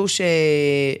 היא כזו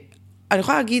אני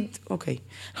יכולה להגיד, אוקיי, אני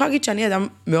יכולה להגיד שאני אדם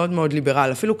מאוד מאוד ליברל,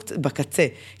 אפילו בקצה,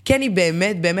 כן, היא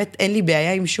באמת אין לי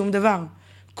בעיה עם שום דבר.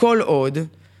 כל עוד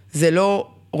זה לא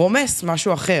רומס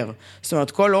משהו אחר. זאת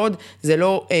אומרת, כל עוד זה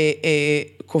לא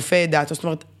כופה דת, זאת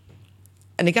אומרת,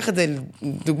 אני אקח את זה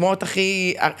לדוגמאות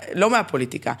הכי, לא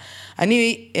מהפוליטיקה.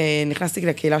 אני נכנסתי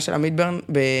לקהילה של המידברן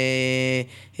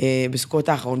בסוכות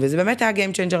האחרון, וזה באמת היה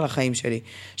גיים צ'יינג'ר לחיים שלי.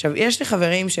 עכשיו, יש לי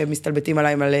חברים שמסתלבטים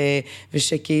עליי מלא,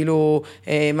 ושכאילו,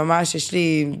 ממש יש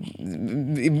לי,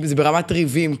 זה ברמת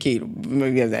ריבים, כאילו.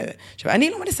 עכשיו, אני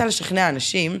לא מנסה לשכנע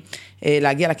אנשים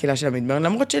להגיע לקהילה של המידברן,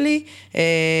 למרות שלי,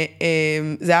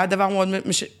 זה היה דבר מאוד...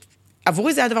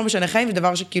 עבורי זה היה דבר משנה חיים,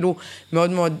 ודבר שכאילו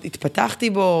מאוד מאוד התפתחתי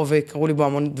בו, וקראו לי בו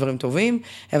המון דברים טובים,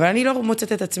 אבל אני לא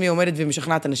מוצאת את עצמי עומדת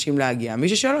ומשכנעת אנשים להגיע. מי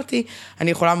ששואל אותי,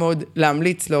 אני יכולה מאוד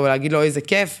להמליץ לו, ולהגיד לו איזה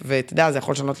כיף, ואתה יודע, זה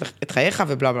יכול לשנות את חייך,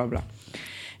 ובלה בלה בלה.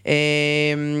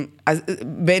 אז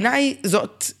בעיניי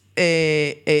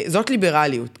זאת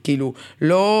ליברליות, כאילו,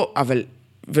 לא, אבל...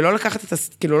 ולא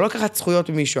לקחת זכויות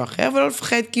ממישהו אחר, ולא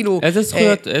לפחד, כאילו...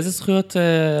 איזה זכויות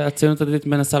הציונות הדתית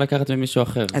מנסה לקחת ממישהו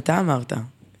אחר? אתה אמרת.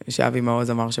 שאבי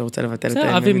מעוז אמר שהוא רוצה לבטל את מצד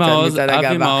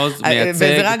הגאווה.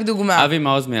 וזה רק דוגמה. אבי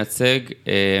מעוז מייצג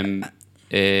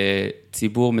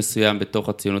ציבור מסוים בתוך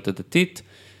הציונות הדתית.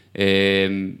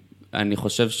 אני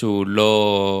חושב שהוא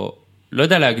לא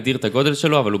יודע להגדיר את הגודל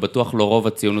שלו, אבל הוא בטוח לא רוב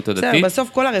הציונות הדתית. בסוף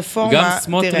כל הרפורמה... גם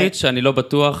סמוטריץ', אני לא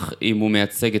בטוח אם הוא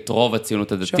מייצג את רוב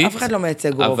הציונות הדתית. אף אחד לא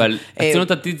מייצג רוב. אבל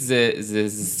הציונות הדתית זה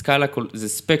סקאלה, זה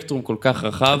ספקטרום כל כך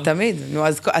רחב. תמיד, נו,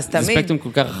 אז תמיד. זה ספקטרום כל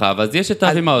כך רחב. אז יש את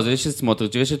אבי מעוז, ויש את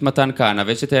סמוטריץ', ויש את מתן כהנא,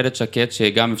 ויש את הילד שקט,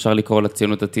 שגם אפשר לקרוא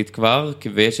לציונות הדתית כבר,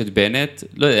 ויש את בנט,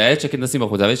 לא יודע, הילד שקט נשים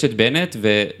בחוץ, אבל יש את בנט,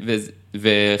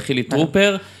 וחילי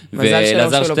טרופר,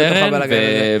 ואלעזר שטרן,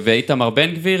 ואיתמר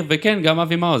בן גביר, וכן, גם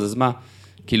אבי מעוז, אז מה?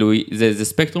 כאילו, זה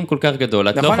ספקטרום כל כך גדול.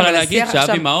 את לא יכולה להגיד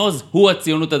שאבי מעוז הוא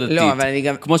הציונות הדתית. לא, אבל אני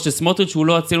גם... כמו שסמוטריץ' הוא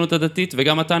לא הציונות הדתית,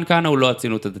 וגם מתן כהנא הוא לא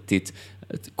הציונות הדתית.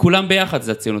 כולם ביחד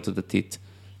זה הציונות הדתית.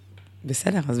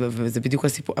 בסדר, אז זה בדיוק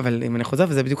הסיפור, אבל אם אני חוזר,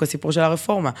 וזה בדיוק הסיפור של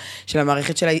הרפורמה, של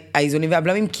המערכת של האיזונים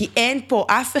והבלמים, כי אין פה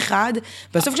אף אחד,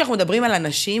 בסוף כשאנחנו מדברים על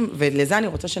אנשים, ולזה אני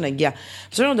רוצה שנגיע,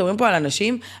 בסוף כשאנחנו מדברים פה על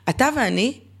אנשים, אתה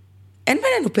ואני, אין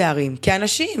בינינו פערים,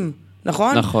 כאנשים,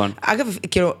 נכון? נכון. אגב,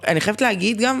 כאילו, אני חייבת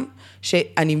להגיד גם,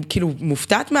 שאני כאילו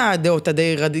מופתעת מהדעות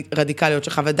הדי רדיקליות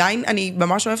שלך, ועדיין אני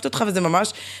ממש אוהבת אותך, וזה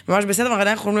ממש בסדר, ועדיין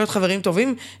אנחנו יכולים להיות חברים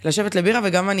טובים, לשבת לבירה,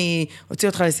 וגם אני אוציא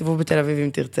אותך לסיבוב בתל אביב אם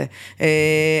תרצה.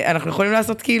 אנחנו יכולים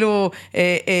לעשות כאילו,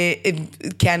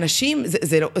 כאנשים,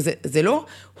 זה לא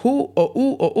הוא או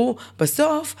הוא או הוא,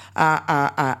 בסוף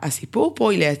הסיפור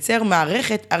פה היא לייצר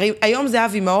מערכת, הרי היום זה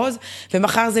אבי מעוז,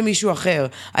 ומחר זה מישהו אחר.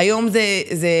 היום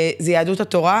זה יהדות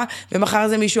התורה, ומחר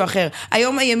זה מישהו אחר.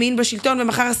 היום הימין בשלטון,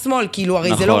 ומחר השמאל, כאילו,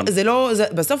 הרי זה לא,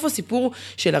 בסוף הסיפור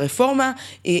של הרפורמה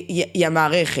היא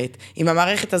המערכת. אם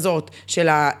המערכת הזאת של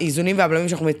האיזונים והבלמים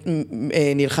שאנחנו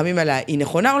נלחמים עליה, היא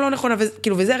נכונה או לא נכונה,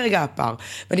 כאילו, וזה רגע הפער.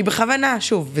 ואני בכוונה,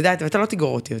 שוב, ואתה לא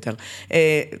תגרור אותי יותר.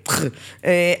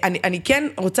 אני כן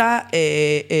רוצה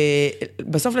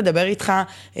בסוף לדבר איתך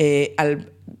על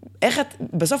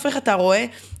בסוף איך אתה רואה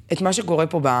את מה שקורה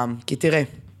פה בעם. כי תראה,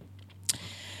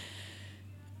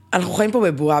 אנחנו חיים פה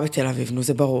בבועה בתל אביב, נו,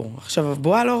 זה ברור. עכשיו,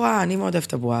 בועה לא רעה, אני מאוד אוהבת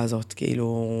את הבועה הזאת,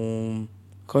 כאילו,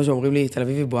 כל שאומרים לי, תל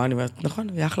אביב היא בועה, אני אומרת, נכון,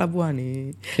 היא אחלה בועה,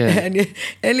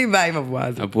 אין לי בעיה עם הבועה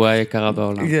הזאת. הבועה יקרה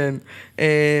בעולם. כן.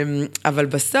 אבל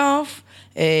בסוף,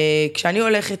 כשאני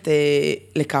הולכת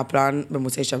לקפלן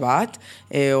במוצאי שבת,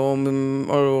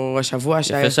 או השבוע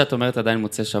יפה שאת אומרת עדיין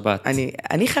מוצאי שבת.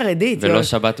 אני חרדית. ולא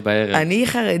שבת בערב. אני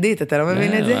חרדית, אתה לא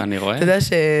מבין את זה? אני רואה. אתה יודע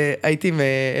שהייתי עם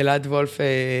אלעד וולף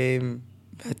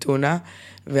באתונה,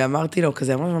 ואמרתי לו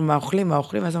כזה, מה אוכלים?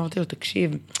 ואז אמרתי לו,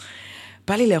 תקשיב,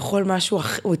 בא לי לאכול משהו,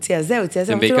 הוא הציע זה.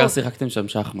 אתם בעיקר שיחקתם שם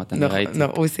שחמט, אני ראיתי.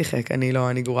 הוא שיחק,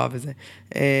 אני גרועה בזה.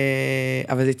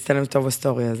 אבל זה הצטלם טוב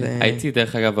בסטורי, אז... הייתי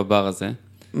דרך אגב בבר הזה,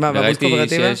 מה, בבוס קואופרטיבה?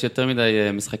 וראיתי שיש יותר מדי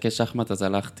משחקי שחמט, אז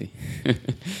הלכתי.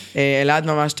 אלעד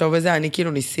ממש טוב בזה, אני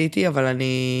כאילו ניסיתי, אבל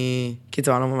אני...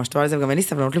 קיצור, אני לא ממש טוב על זה, וגם אין לי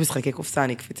סבלנות למשחקי קופסה,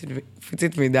 אני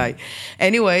קפיצית מדי.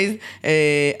 anyways,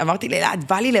 אמרתי לאלעד,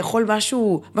 בא לי לאכול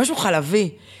משהו חלבי.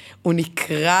 הוא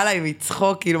נקרא לה עם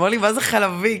מצחוק, כאילו, אמר לי, מה זה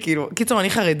חלבי? כאילו, קיצור, אני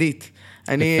חרדית.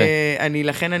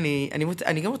 לכן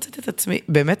אני גם מוצאת את עצמי,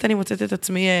 באמת אני מוצאת את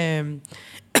עצמי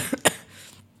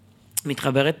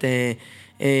מתחברת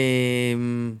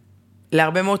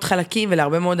להרבה מאוד חלקים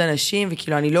ולהרבה מאוד אנשים,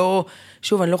 וכאילו אני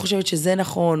לא חושבת שזה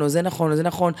נכון, או זה נכון, או זה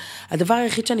נכון. הדבר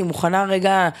היחיד שאני מוכנה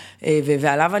רגע,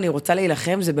 ועליו אני רוצה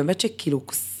להילחם, זה באמת שכאילו,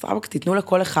 סבק, תיתנו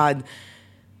לכל אחד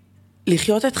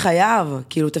לחיות את חייו,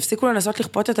 כאילו, תפסיקו לנסות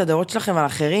לכפות את הדעות שלכם על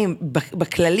אחרים,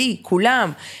 בכללי,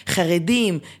 כולם,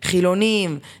 חרדים,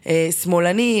 חילונים,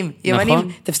 שמאלנים, ימנים,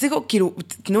 נכון. תפסיקו, כאילו,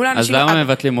 תנו לאנשים... אז למה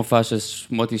מבטלים מופע של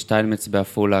מוטי שטיינמץ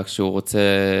באפולה, כשהוא רוצה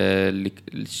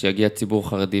שיגיע ציבור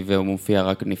חרדי והוא מופיע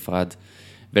רק נפרד?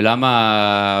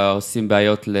 ולמה עושים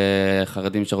בעיות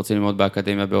לחרדים שרוצים ללמוד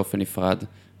באקדמיה באופן נפרד?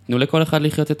 תנו לכל אחד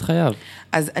לחיות את חייו.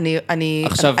 אז אני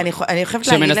עכשיו, חייבת להגיד לך...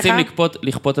 כשמנסים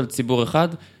לכפות על ציבור אחד,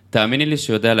 תאמיני לי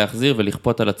שיודע להחזיר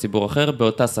ולכפות על הציבור אחר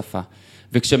באותה שפה.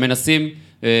 וכשמנסים,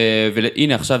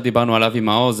 והנה עכשיו דיברנו על אבי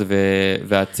מעוז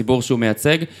והציבור שהוא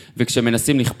מייצג,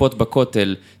 וכשמנסים לכפות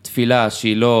בכותל תפילה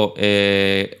שהיא לא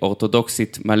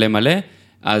אורתודוקסית מלא מלא,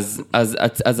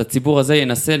 אז הציבור הזה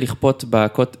ינסה לכפות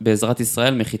בעזרת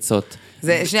ישראל מחיצות.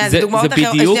 זה דוגמאות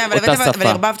אחרות, אבל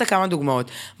הרבבת כמה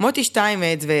דוגמאות. מוטי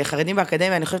שטיינמץ וחרדים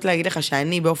באקדמיה, אני חושבת להגיד לך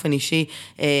שאני באופן אישי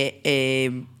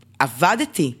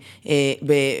עבדתי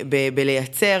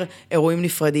בלייצר אירועים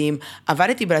נפרדיים,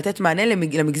 עבדתי בלתת מענה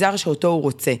למגזר שאותו הוא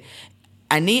רוצה.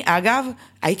 אני, אגב,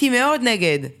 הייתי מאוד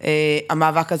נגד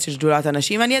המאבק הזה של שדולת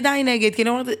אנשים, אני עדיין נגד, כי אני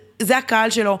אומרת, זה הקהל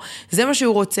שלו, זה מה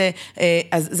שהוא רוצה,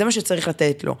 אז זה מה שצריך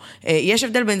לתת לו. יש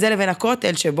הבדל בין זה לבין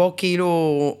הכותל, שבו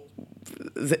כאילו...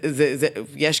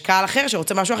 יש קהל אחר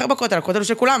שרוצה משהו אחר בכותל, הכותל הוא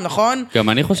של כולם, נכון? גם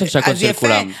אני חושב שהכותל של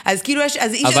כולם. אז כאילו יש,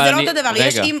 אז זה לא אותו דבר,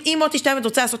 אם מוטי שטיינמץ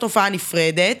רוצה לעשות הופעה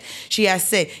נפרדת,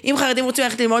 שיעשה. אם חרדים רוצים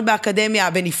ללכת ללמוד באקדמיה,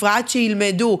 בנפרד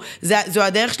שילמדו, זו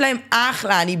הדרך שלהם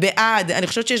אחלה, אני בעד, אני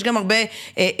חושבת שיש גם הרבה,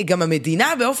 גם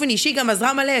המדינה באופן אישי גם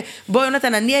עזרה מלא, בוא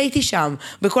יונתן, אני הייתי שם,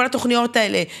 בכל התוכניות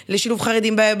האלה, לשילוב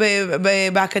חרדים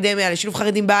באקדמיה, לשילוב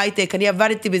חרדים בהייטק, אני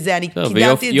עבדתי בזה, אני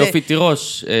קידמתי את זה. יופי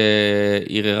תירוש,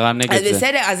 ערערה נגד זה.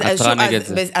 בסדר,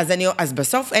 אז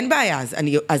בסוף אין בעיה,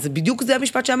 אז בדיוק זה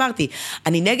המשפט שאמרתי,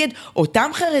 אני נגד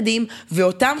אותם חרדים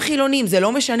ואותם חילונים, זה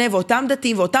לא משנה, ואותם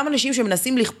דתיים ואותם אנשים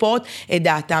שמנסים לכפות את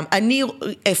דעתם, אני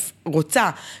רוצה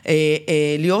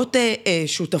להיות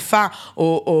שותפה,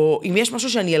 או אם יש משהו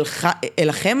שאני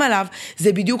אלחם עליו,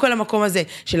 זה בדיוק על המקום הזה,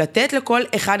 של לתת לכל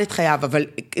אחד את חייו, אבל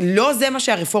לא זה מה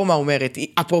שהרפורמה אומרת,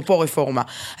 אפרופו רפורמה,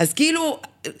 אז כאילו...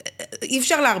 אי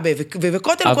אפשר להרבה,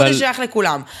 וכותל הוא קודש שייך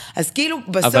לכולם. אז כאילו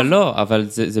בסוף... אבל לא, אבל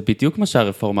זה בדיוק מה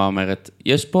שהרפורמה אומרת.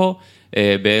 יש פה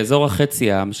באזור החצי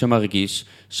ים שמרגיש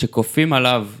שקופים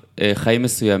עליו חיים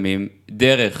מסוימים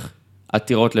דרך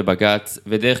עתירות לבגץ,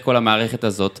 ודרך כל המערכת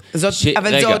הזאת.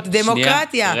 אבל זאת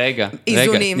דמוקרטיה.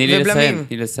 איזונים ובלמים.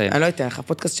 תני לסיים. אני לא אתן לך,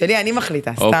 הפודקאסט שלי, אני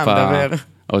מחליטה, סתם דבר.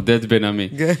 עודד בן עמי.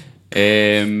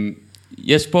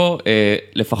 יש פה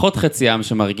לפחות חצי ים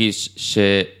שמרגיש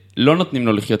לא נותנים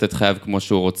לו לחיות את חייו כמו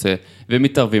שהוא רוצה,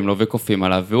 ומתערבים לו וקופים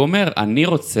עליו, והוא אומר, אני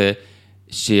רוצה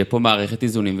שיהיה פה מערכת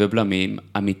איזונים ובלמים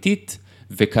אמיתית,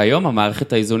 וכיום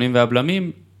המערכת האיזונים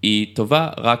והבלמים היא טובה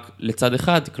רק לצד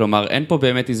אחד, כלומר, אין פה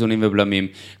באמת איזונים ובלמים.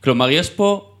 כלומר, יש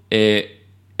פה,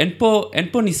 אין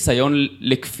פה ניסיון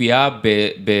לכפייה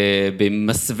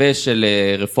במסווה של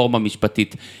רפורמה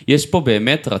משפטית. יש פה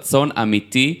באמת רצון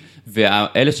אמיתי,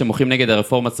 ואלה שמוחים נגד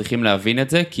הרפורמה צריכים להבין את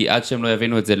זה, כי עד שהם לא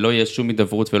יבינו את זה, לא יהיה שום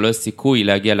הידברות ולא יהיה סיכוי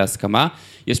להגיע להסכמה.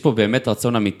 יש פה באמת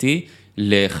רצון אמיתי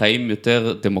לחיים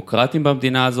יותר דמוקרטיים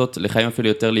במדינה הזאת, לחיים אפילו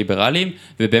יותר ליברליים,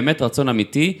 ובאמת רצון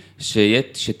אמיתי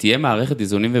שתהיה מערכת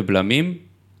איזונים ובלמים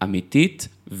אמיתית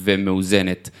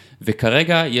ומאוזנת.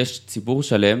 וכרגע יש ציבור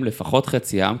שלם, לפחות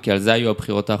חצי עם, כי על זה היו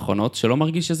הבחירות האחרונות, שלא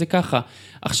מרגיש שזה ככה.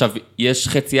 עכשיו, יש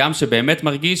חצי עם שבאמת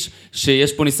מרגיש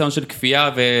שיש פה ניסיון של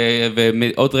כפייה,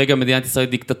 ועוד רגע מדינת ישראל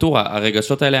דיקטטורה.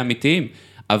 הרגשות האלה אמיתיים,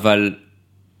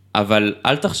 אבל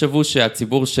אל תחשבו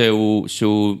שהציבור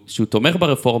שהוא תומך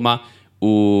ברפורמה,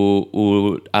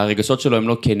 הרגשות שלו הם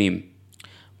לא כנים.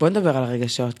 בוא נדבר על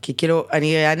הרגשות, כי כאילו,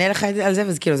 אני אענה לך על זה,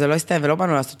 וכאילו זה לא יסתיים, ולא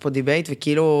באנו לעשות פה דיבייט,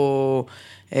 וכאילו...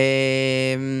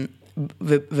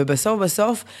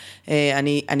 ובסוף,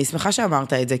 אני שמחה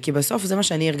שאמרת את זה, כי בסוף זה מה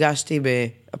שאני הרגשתי,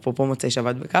 אפרופו מוצאי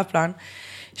שבת בקפלן,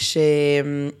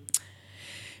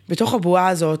 שבתוך הבועה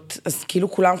הזאת, אז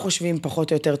כאילו כולם חושבים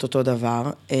פחות או יותר את אותו דבר,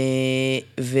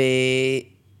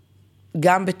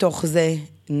 וגם בתוך זה,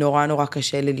 נורא נורא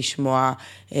קשה לי לשמוע,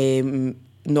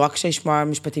 נורא קשה לשמוע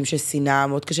משפטים של שנאה,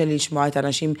 מאוד קשה לי לשמוע את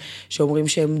האנשים שאומרים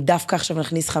שהם דווקא עכשיו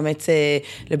נכניס חמץ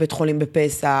לבית חולים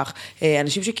בפסח,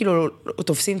 אנשים שכאילו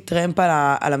תופסים טרמפ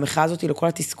על המחאה הזאת, לכל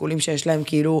התסכולים שיש להם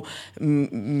כאילו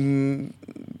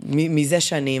מזה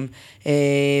שנים,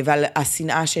 ועל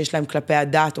השנאה שיש להם כלפי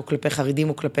הדת, או כלפי חרדים,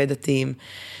 או כלפי דתיים.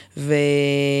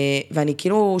 ואני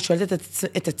כאילו שואלת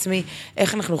את עצמי,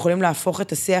 איך אנחנו יכולים להפוך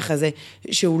את השיח הזה,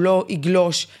 שהוא לא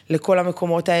יגלוש לכל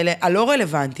המקומות האלה, הלא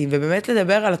רלוונטיים, ובאמת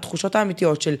לדבר על התחושות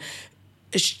האמיתיות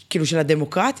כאילו של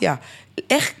הדמוקרטיה.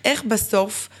 איך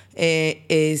בסוף,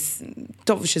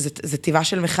 טוב, שזה טבעה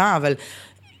של מחאה, אבל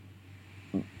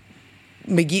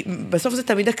בסוף זה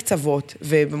תמיד הקצוות,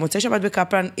 ובמוצאי שבת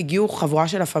בקפלן הגיעו חבורה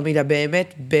של הפמיליה,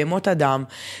 באמת, בהמות אדם,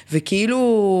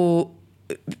 וכאילו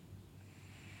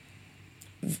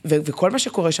וכל מה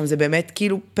שקורה שם זה באמת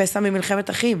כאילו פסע ממלחמת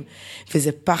אחים,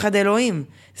 וזה פחד אלוהים,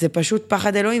 זה פשוט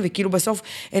פחד אלוהים, וכאילו בסוף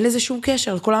אין לזה שום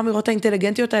קשר, כל האמירות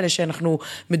האינטליגנטיות האלה שאנחנו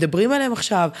מדברים עליהן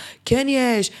עכשיו, כן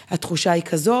יש, התחושה היא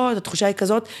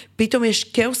כזאת, פתאום יש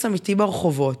כאוס אמיתי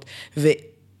ברחובות,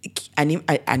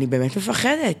 ואני באמת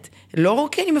מפחדת, לא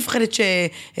רק אני מפחדת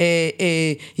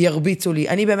שירביצו לי,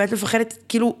 אני באמת מפחדת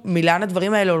כאילו מלאן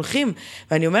הדברים האלה הולכים,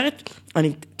 ואני אומרת,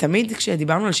 אני תמיד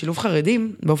כשדיברנו על שילוב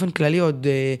חרדים, באופן כללי עוד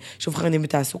שילוב חרדים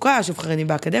בתעסוקה, שילוב חרדים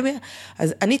באקדמיה,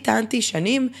 אז אני טענתי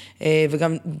שנים,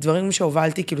 וגם דברים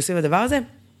שהובלתי כאילו סביב הדבר הזה,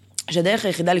 שהדרך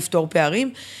היחידה לפתור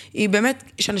פערים, היא באמת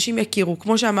שאנשים יכירו,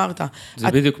 כמו שאמרת. זה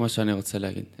בדיוק מה שאני רוצה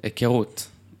להגיד, היכרות.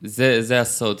 זה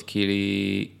הסוד,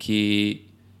 כי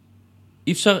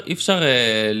אי אפשר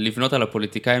לבנות על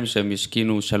הפוליטיקאים שהם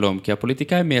ישכינו שלום, כי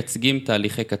הפוליטיקאים מייצגים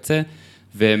תהליכי קצה,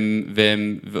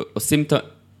 והם עושים,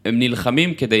 הם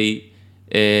נלחמים כדי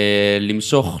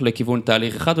למשוך לכיוון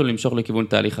תהליך אחד, או למשוך לכיוון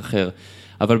תהליך אחר.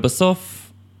 אבל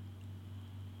בסוף,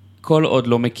 כל עוד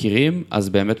לא מכירים, אז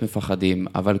באמת מפחדים.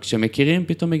 אבל כשמכירים,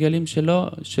 פתאום מגלים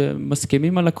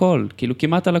שמסכימים על הכל. כאילו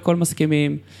כמעט על הכל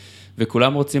מסכימים.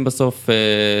 וכולם רוצים בסוף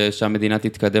שהמדינה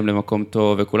תתקדם למקום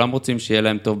טוב, וכולם רוצים שיהיה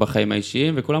להם טוב בחיים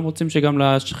האישיים, וכולם רוצים שגם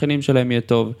לשכנים שלהם יהיה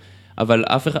טוב. אבל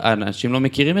אנשים לא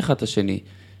מכירים אחד את השני.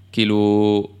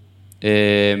 כאילו,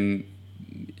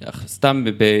 סתם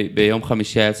ביום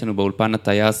חמישי היה אצלנו באולפן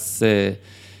הטייס,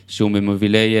 שהוא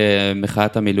ממובילי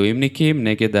מחאת המילואימניקים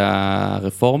נגד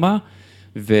הרפורמה,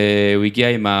 והוא הגיע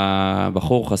עם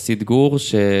הבחור חסיד גור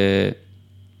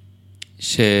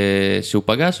שהוא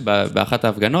פגש באחת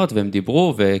ההפגנות, והם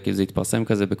דיברו, וכאילו זה התפרסם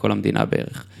כזה בכל המדינה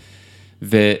בערך.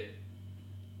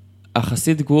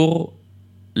 והחסיד גור,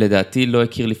 לדעתי, לא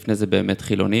הכיר לפני זה באמת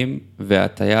חילונים,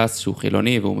 והטייס שהוא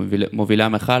חילוני, והוא מובילה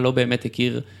המחאה, לא באמת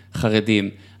הכיר חרדים.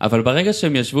 אבל ברגע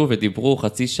שהם ישבו ודיברו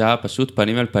חצי שעה, פשוט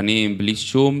פנים אל פנים, בלי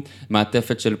שום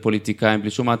מעטפת של פוליטיקאים, בלי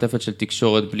שום מעטפת של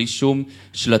תקשורת, בלי שום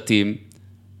שלטים,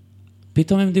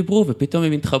 פתאום הם דיברו, ופתאום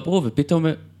הם התחברו,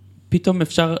 ופתאום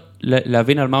אפשר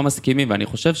להבין על מה מסכימים, ואני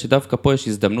חושב שדווקא פה יש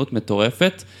הזדמנות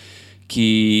מטורפת,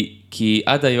 כי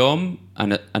עד היום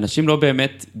אנשים לא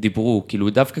באמת דיברו, כאילו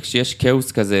דווקא כשיש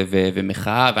כאוס כזה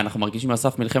ומחאה, ואנחנו מרגישים על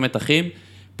סף מלחמת אחים,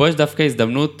 פה יש דווקא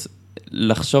הזדמנות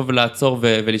לחשוב, לעצור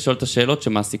ולשאול את השאלות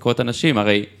שמעסיקות אנשים,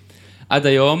 הרי עד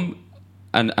היום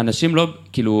אנשים לא,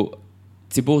 כאילו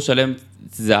ציבור שלם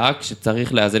זעק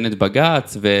שצריך לאזן את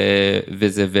בג"ץ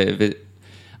וזה,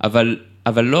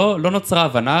 אבל לא נוצרה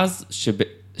הבנה אז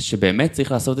שבאמת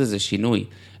צריך לעשות איזה שינוי.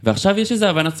 ועכשיו יש איזו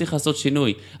הבנה שצריך לעשות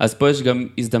שינוי. אז פה יש גם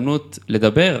הזדמנות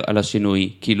לדבר על השינוי.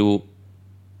 כאילו,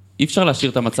 אי אפשר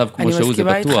להשאיר את המצב כמו שהוא, זה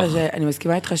בטוח. אני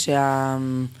מסכימה איתך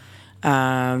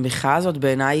שהמחאה הזאת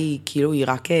בעיניי, כאילו, היא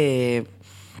רק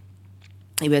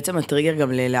היא בעצם הטריגר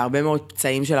גם להרבה מאוד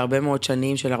פצעים של הרבה מאוד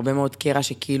שנים, של הרבה מאוד קרע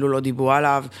שכאילו לא דיברו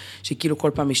עליו, שכאילו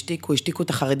כל פעם השתיקו את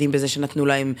החרדים בזה שנתנו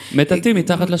להם מטאטים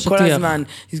מתחת לשטיח. כל הזמן,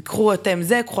 קחו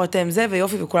אתם זה,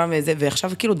 ויופי וכולם וזה,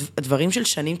 ועכשיו כאילו דברים של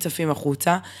שנים צפים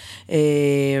החוצה,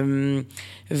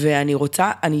 ואני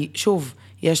רוצה, שוב,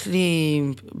 יש לי,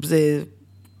 זה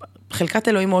חלקת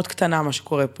אלוהים מאוד קטנה מה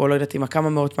שקורה פה, לא יודעת עם כמה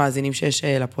מאות מאזינים שיש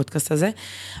לפודקאסט הזה,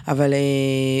 אבל,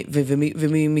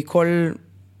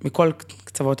 מכל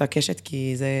קצוות הקשת,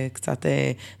 כי זה קצת,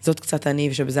 זאת קצת אני,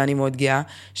 ושבזה אני מאוד גאה,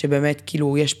 שבאמת,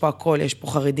 כאילו, יש פה הכל, יש פה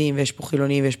חרדים, ויש פה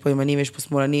חילונים, ויש פה ימנים, ויש פה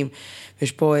שמאלנים,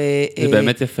 ויש פה זה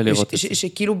באמת יפה לראות את זה.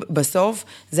 שכאילו, בסוף,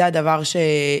 זה הדבר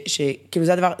כאילו,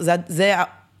 זה הדבר, זה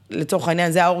לצורך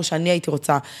העניין, זה האור שאני הייתי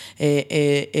רוצה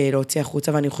להוציא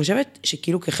החוצה, ואני חושבת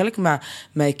שכאילו, כחלק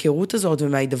מההיכרות הזאת,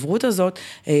 ומההידברות הזאת,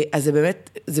 אז זה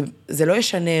באמת, זה לא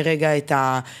ישנה רגע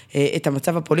את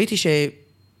המצב הפוליטי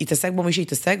יתעסק בו מי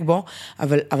שיתעסק בו,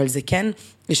 אבל זה כן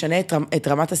ישנה את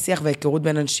רמת השיח וההיכרות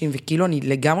בין אנשים, וכאילו אני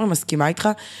לגמרי מסכימה איתך,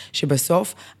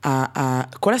 שבסוף,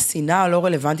 כל השנאה הלא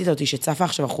רלוונטית אותי שצפה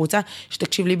עכשיו החוצה,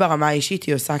 שתקשיב לי ברמה האישית,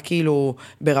 היא עושה כאילו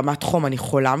ברמת חום, אני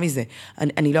חולה מזה.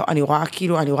 אני רואה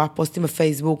כאילו, אני רואה פוסטים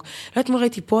בפייסבוק, לא יודעת מה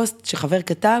ראיתי פוסט שחבר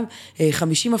כתב,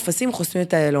 50 אפסים חוסמים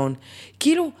את האלון.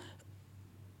 כאילו,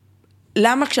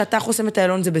 למה כשאתה חוסם את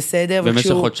האלון זה בסדר? במשך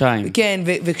חודשיים. כן,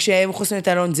 וכשהם חוסמים את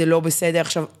האלון זה לא בסדר.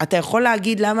 עכשיו, אתה יכול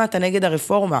להגיד למה אתה נגד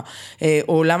הרפורמה,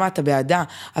 או למה אתה בעדה,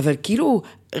 אבל כאילו,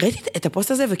 ראיתי את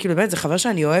הפוסט הזה, וכאילו, באמת, זה חבר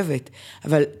שאני אוהבת,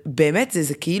 אבל באמת,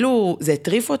 זה כאילו, זה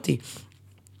הטריף אותי.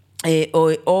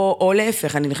 או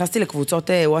להפך, אני נכנסתי לקבוצות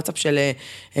וואטסאפ של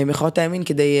מחאות הימין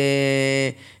כדי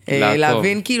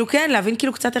להבין כאילו, כן, להבין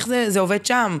כאילו קצת איך זה עובד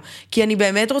שם, כי אני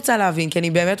באמת רוצה להבין, כי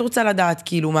אני באמת רוצה לדעת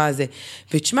כאילו מה זה.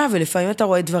 ותשמע, ולפעמים אתה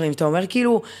רואה דברים, אתה אומר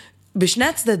כאילו, בשני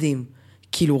הצדדים,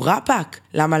 כאילו רפק,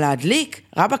 למה להדליק?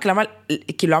 רפק,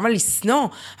 למה לסנוע?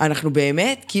 אנחנו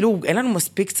באמת, כאילו, אין לנו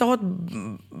מספיק צרות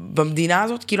במדינה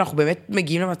הזאת, כאילו, אנחנו באמת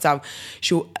מגיעים למצב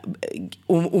שהוא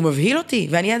מבהיל אותי,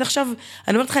 ואני עד עכשיו,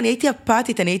 אני אומרת לך, אני הייתי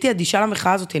אפתית, אני הייתי אדישה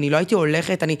למחאה הזאת, אני לא הייתי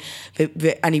הולכת,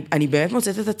 ואני באמת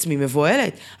מוצאת את עצמי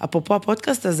מבועלת. אפרופו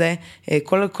הפודקאסט הזה,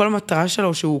 כל המטרה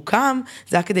שלו שהוא קם,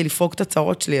 זה היה כדי לפרוק את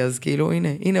הצרות שלי, אז כאילו,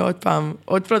 הנה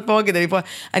עוד פלטפורמה כדי לפרוק,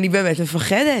 אני באמת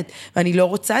מפחדת, ואני לא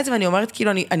רוצה את זה, ואני אומרת,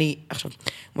 כאילו, אני עכשיו,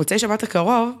 מוצאי שבת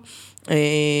הקרוב,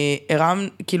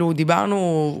 כאילו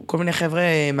דיברנו כל מיני חבר'ה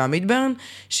מהמידברן,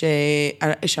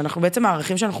 שאנחנו בעצם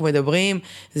הערכים שאנחנו מדברים,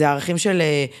 זה הערכים של,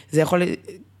 זה יכול,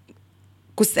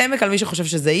 כוס עמק על מי שחושב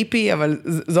שזה איפי, אבל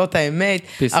זאת האמת.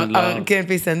 Peace and love. כן,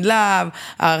 peace and love,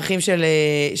 הערכים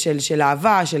של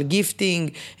אהבה, של גיפטינג,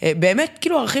 באמת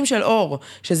כאילו ערכים של אור,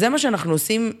 שזה מה שאנחנו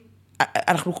עושים,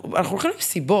 אנחנו הולכים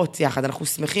למסיבות יחד, אנחנו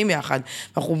שמחים יחד,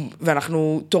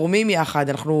 ואנחנו תורמים יחד,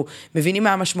 אנחנו מבינים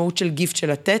מה המשמעות של גיפט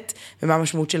של לתת, ומה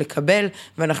המשמעות של לקבל,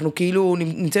 ואנחנו כאילו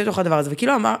נמצאים בתוך הדבר הזה,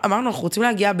 וכאילו אמרנו, אנחנו רוצים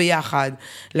להגיע ביחד,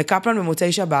 לקפלן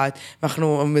במוצאי שבת,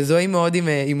 ואנחנו מזוהים מאוד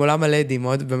עם עולם הלדים,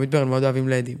 במדברן מאוד אוהבים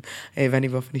לדים, ואני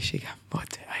באופן אישי גם מאוד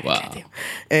לדים.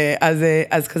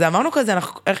 אז כזה אמרנו כזה,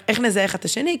 איך נזהה אחד את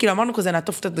השני, כאילו אמרנו כזה,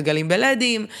 נעטוף את הדגלים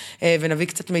בלדים, ונביא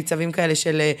קצת מיצבים כאלה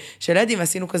של לדים,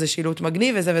 ועשינו כזה שילוט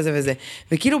מגניב וזה וזה וזה.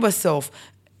 וכאילו בסוף,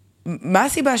 מה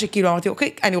הסיבה שכאילו אמרתי,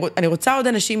 אוקיי, אני רוצה עוד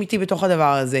אנשים איתי בתוך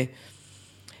הדבר הזה.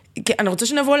 אני רוצה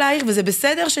שנבוא להעיר, וזה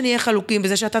בסדר שנהיה חלוקים,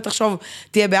 בזה שאתה תחשוב,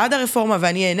 תהיה בעד הרפורמה,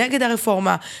 ואני אהיה נגד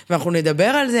הרפורמה, ואנחנו נדבר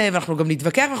על זה, ואנחנו גם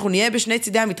נתווכח, ואנחנו נהיה בשני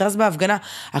צידי המתרס בהפגנה,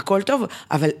 הכל טוב,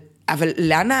 אבל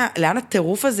לאן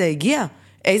הטירוף הזה הגיע?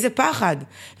 איזה פחד.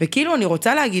 וכאילו אני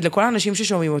רוצה להגיד לכל האנשים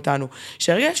ששומעים אותנו,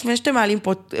 שרגע לפני שאתם מעלים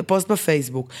פוסט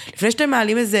בפייסבוק, לפני שאתם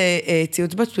מעלים איזה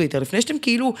ציוץ בטוויטר, לפני שאתם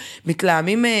כאילו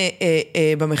מתלהמים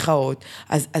במחאות,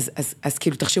 אז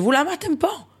כאילו תחשבו למה אתם פה.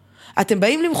 אתם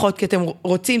באים למחות כי אתם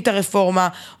רוצים את הרפורמה,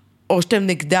 או שאתם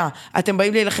נגדה. אתם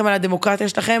באים להילחם על הדמוקרטיה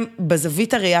שלכם,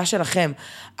 בזווית הראייה שלכם.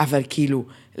 אבל כאילו,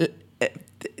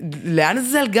 לאן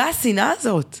זלגה השנאה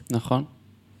הזאת? נכון.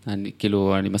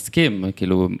 אני מסכים,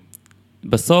 כאילו,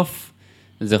 בסוף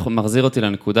זה מחזיר אותי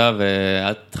לנקודה,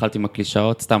 ואת התחלתי עם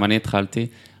הקלישאות, סתם אני התחלתי,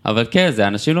 אבל כן, זה,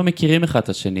 אנשים לא מכירים אחד את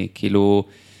השני, כאילו,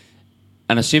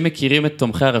 אנשים מכירים את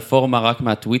תומכי הרפורמה רק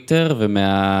מהטוויטר,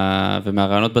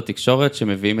 ומהרעיונות בתקשורת,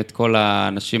 שמביאים את כל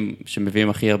האנשים שמביאים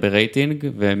הכי הרבה רייטינג,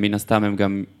 ומן הסתם הם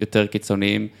גם יותר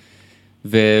קיצוניים,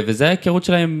 וזה ההיכרות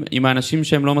שלהם עם האנשים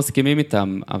שהם לא מסכימים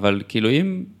איתם, אבל כאילו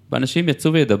אם אנשים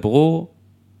יצאו וידברו,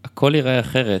 הכל ייראה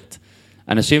אחרת.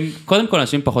 קודם כל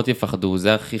אנשים פחות יפחדו,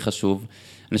 זה הכי חשוב.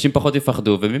 אנשים פחות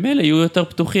יפחדו, וממילא יהיו יותר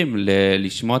פתוחים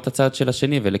לשמוע את הצד של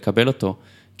השני ולקבל אותו.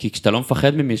 כי כשאתה לא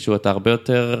מפחד ממישהו, אתה הרבה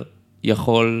יותר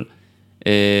יכול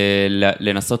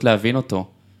לנסות להבין אותו.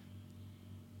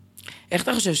 איך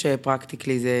אתה חושב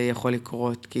שפרקטיקלי זה יכול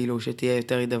לקרות, כאילו שתהיה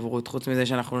יותר הידברות, חוץ מזה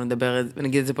שאנחנו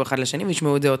נגיד את זה פה אחד לשני,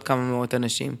 וישמעו את זה עוד כמה מאות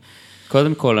אנשים?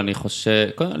 קודם כל, אני חושב,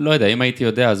 לא יודע, אם הייתי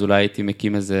יודע, אז אולי הייתי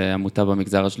מקים איזה עמותה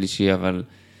במגזר השלישי, אבל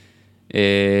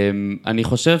אני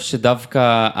חושב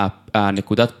שדווקא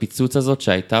הנקודת פיצוץ הזאת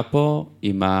שהייתה פה,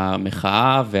 עם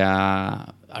המחאה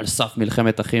על סף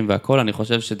מלחמת אחים והכל, אני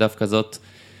חושב שדווקא זאת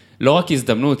לא רק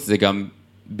הזדמנות, זה גם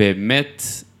באמת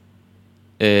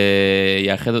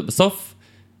יאחד, בסוף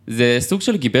זה סוג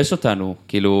של גיבש אותנו,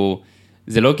 כאילו,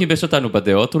 זה לא גיבש אותנו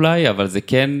בדעות אולי, אבל זה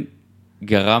כן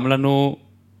גרם לנו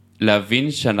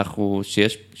להבין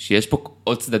שיש פה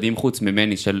עוד צדדים חוץ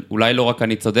ממני, של אולי לא רק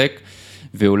אני צודק,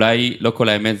 ואולי לא כל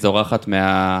האמת זורחת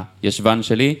מהישבן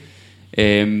שלי,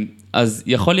 אז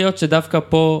יכול להיות שדווקא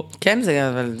פה... כן,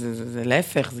 אבל זה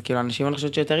להפך, זה כאילו אנשים אני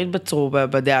חושבת שיותר התבצרו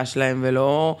בדעה שלהם,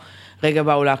 ולא רגע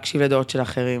באו להקשיב לדעות של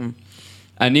אחרים.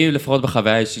 אני, לפחות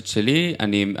בחוויה האישית שלי,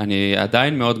 אני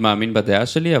עדיין מאוד מאמין בדעה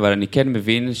שלי, אבל אני כן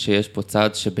מבין שיש פה צד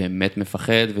שבאמת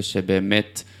מפחד,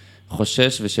 ושבאמת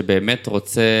חושש, ושבאמת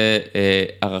רוצה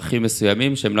ערכים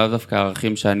מסוימים, שהם לאו דווקא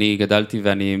ערכים שאני גדלתי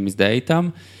ואני מזדהה איתם,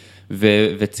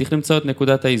 וצריך למצוא את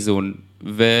נקודת האיזון,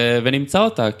 ונמצא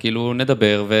אותה, כאילו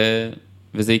נדבר,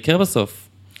 וזה יקרה בסוף.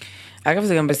 אגב,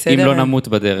 זה גם בסדר. אם לא נמות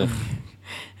בדרך.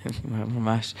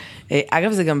 ממש.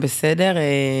 אגב, זה גם בסדר,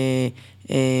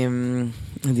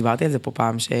 דיברתי על זה פה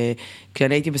פעם,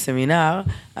 שכשאני הייתי בסמינר,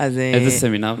 אז... איזה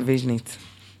סמינר? ויז'נית.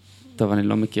 טוב, אני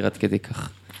לא מכיר עד כדי כך.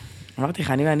 אמרתי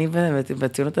לך, אני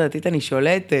בציונות הדתית אני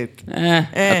שולטת.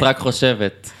 את רק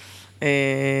חושבת.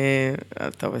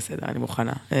 טוב, בסדר, אני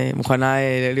מוכנה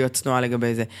להיות צנועה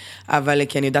לגבי זה. אבל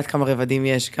כי אני יודעת כמה רבדים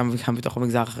יש, גם בתוך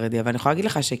המגזר החרדי, אבל אני יכולה להגיד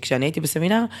לך שכשאני הייתי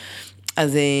בסמינר,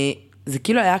 אז זה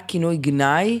כאילו היה כינוי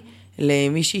גנאי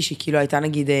למישהי שכאילו הייתה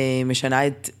נגיד משנה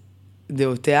את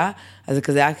דעותיה, אז זה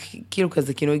כזה היה כאילו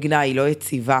כזה כינוי גנאי, היא לא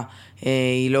יציבה,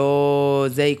 היא לא,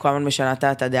 היא כל הזמן משנה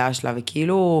את הדעה שלה,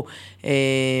 וכאילו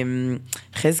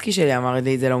חזקי שלי אמר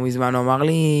לי את זה לא מזמן, הוא אמר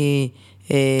לי...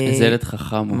 איזה ילד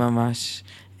חכם הוא. ממש.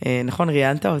 נכון,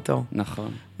 ראיינת אותו.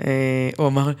 נכון. הוא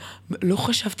אמר, לא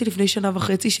חשבתי לפני 1.5 שנה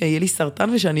שיהיה לי סרטן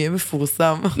ושאני אהיה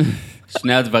מפורסם.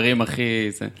 שני הדברים הכי...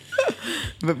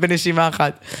 בנשימה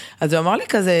אחת. אז הוא אמר לי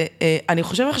כזה, אני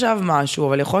חושב עכשיו משהו,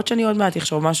 אבל יכול להיות שאני עוד מעט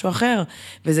אחשוב משהו אחר,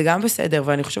 וזה גם בסדר,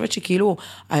 ואני חושבת שכאילו,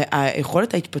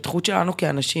 היכולת ההתפתחות שלנו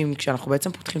כאנשים, כשאנחנו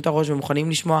בעצם פותחים את הראש ומוכנים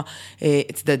לשמוע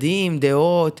צדדים,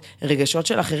 דעות, רגשות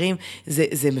של אחרים,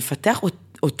 זה מפתח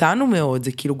אותנו מאוד,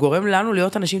 זה כאילו גורם לנו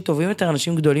להיות אנשים טובים יותר,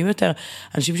 אנשים גדולים יותר,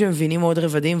 אנשים שמבינים עוד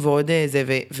רבדים ועוד זה,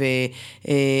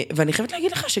 ואני חייבת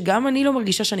להגיד לך שגם אני לא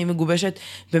מרגישה שאני מגובשת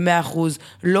ב100%,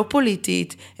 לא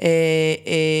פוליטית,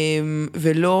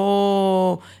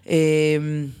 ולא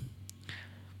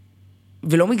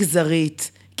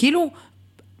מגזרית, כאילו,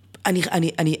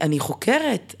 אני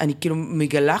חוקרת, אני כאילו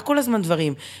מגלה כל הזמן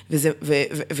דברים,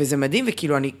 וזה מדהים,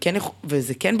 וכאילו אני כן,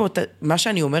 וזה כן מה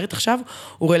שאני אומרת עכשיו,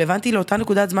 הוא רלוונטי לאותה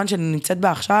נקודת זמן שאני נמצאת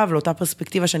בה עכשיו, לאותה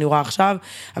פרספקטיבה שאני רואה עכשיו,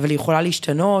 אבל היא יכולה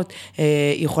להשתנות,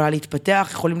 היא יכולה להתפתח,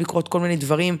 יכולים לקרות כל מיני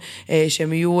דברים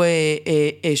שהם יהיו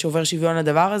שובר שוויון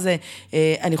לדבר הזה.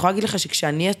 אני יכולה להגיד לך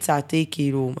שכשאני יצאתי,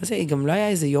 כאילו, מה זה, גם לא היה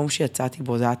איזה יום שיצאתי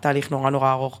בו, זה היה תהליך נורא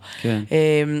נורא ארוך. כן.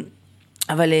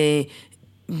 אבל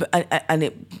אני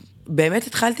באמת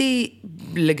התחלתי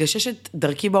לגשש את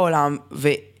דרכי בעולם,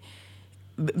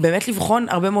 ובאמת לבחון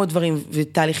הרבה מאוד דברים,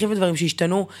 ותהליכים ודברים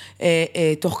שהשתנו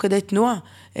תוך כדי תנועה.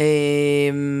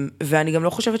 ואני גם לא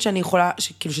חושבת שאני יכולה,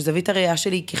 כאילו שזווית הראייה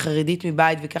שלי כחרדית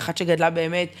מבית, וכאחת שגדלה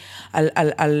באמת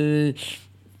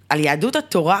על יהדות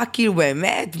התורה, כאילו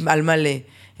באמת, על מלא.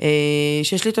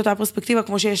 שיש לי את אותה פרספקטיבה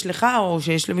כמו שיש לך, או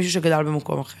שיש למישהו שגדל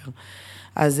במקום אחר.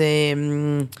 אז...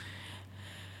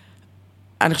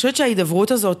 אני חושבת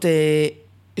שההידברות הזאת,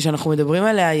 שאנחנו מדברים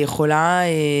עליה, יכולה,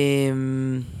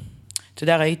 אתה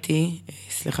יודע, ראיתי,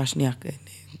 סליחה שנייה,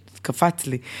 קפץ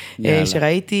לי,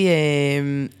 שראיתי,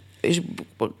 יש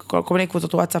כל מיני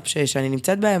קבוצות וואטסאפ שאני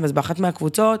נמצאת בהן, אז באחת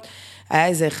מהקבוצות, היה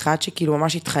איזה אחד שכאילו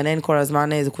ממש התחנן כל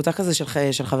הזמן, איזו קבוצה כזה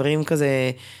של חברים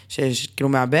כזה, שכאילו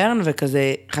מהברן,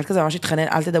 וכזה, אחד כזה ממש התחנן,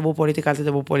 אל תדברו פוליטיקה, אל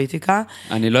תדברו פוליטיקה.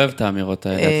 אני לא אוהב את האמירות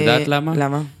האלה, את יודעת למה?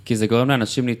 למה? כי זה גורם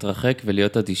לאנשים להתרחק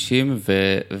ולהיות אדישים,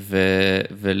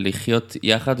 ולחיות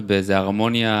יחד באיזו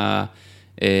הרמוניה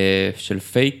של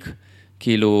פייק,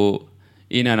 כאילו,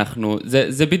 הנה אנחנו,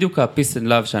 זה בדיוק ה-peace and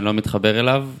love שאני לא מתחבר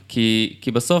אליו,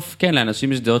 כי בסוף, כן,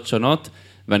 לאנשים יש דעות שונות,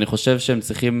 ואני חושב שהם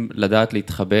צריכים לדעת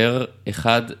להתחבר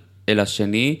אחד אל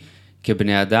השני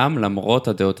כבני אדם, למרות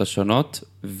הדעות השונות,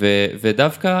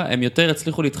 ודווקא הם יותר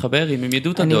הצליחו להתחבר אם הם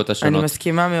ידעו את הדעות השונות. אני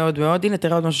מסכימה מאוד מאוד, הנה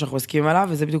תראה עוד משהו שאנחנו מסכימים עליו,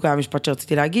 וזה בדיוק היה המשפט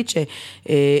שרציתי להגיד,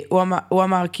 שהוא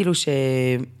אמר כאילו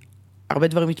הרבה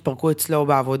דברים התפרקו אצלו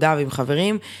בעבודה ועם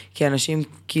חברים, כי אנשים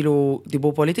כאילו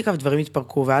דיברו פוליטיקה ודברים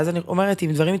התפרקו, ואז אני אומרת,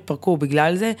 אם דברים התפרקו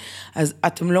בגלל זה, אז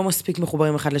אתם לא מספיק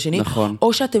מחוברים אחד לשני, נכון.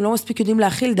 או שאתם לא מספיק יודעים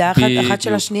להכיל דעה אחת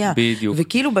של השנייה. בדיוק.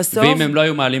 וכאילו בסוף... ואם הם לא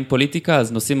היו מעלים פוליטיקה,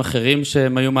 אז נושאים אחרים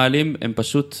שהם היו מעלים, הם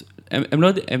פשוט...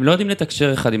 הם לא יודעים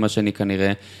לתקשר אחד עם השני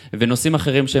כנראה, ונושאים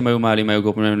אחרים שהם היו מעלים היו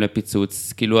גורמים להם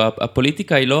לפיצוץ. כאילו,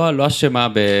 הפוליטיקה היא לא אשמה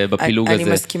בפילוג הזה.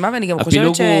 אני מסכימה, ואני גם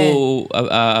חושבת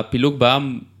הפילוג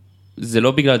בעם זה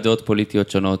לא בגלל דעות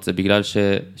פוליטיות שונות, זה בגלל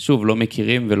ששוב, לא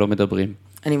מכירים ולא מדברים.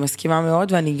 אני מסכימה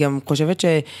מאוד, ואני גם חושבת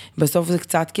שבסוף זה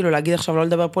קצת, כאילו, להגיד עכשיו לא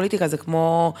לדבר פוליטיקה, זה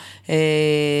כמו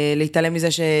להתעלם מזה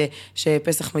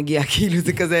שפסח מגיע, כאילו,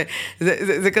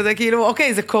 זה כזה, כאילו,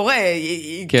 אוקיי, זה קורה,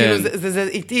 כאילו, זה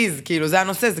it is, כאילו, זה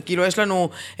הנושא, זה כאילו, יש לנו,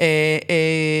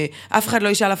 אף אחד לא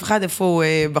ישאל אף אחד איפה הוא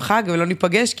בחג, ולא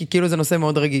ניפגש, כי כאילו זה נושא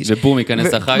מאוד רגיש. ובום,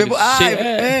 ייכנס החג.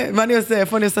 מה אני עושה?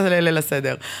 איפה אני עושה ליל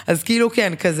הסדר? אז כאילו,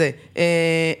 כן, כזה.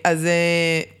 אז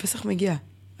פסח מגיע.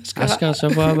 אשכרה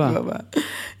שבוע הבא.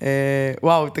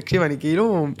 וואו, תקשיב, אני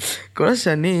כאילו, כל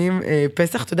השנים,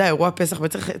 פסח, אתה יודע, אירוע פסח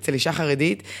בטח אצל אישה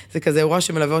חרדית, זה כזה אירוע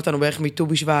שמלווה אותנו בערך מט"ו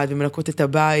בשבט, ומלקות את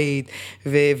הבית,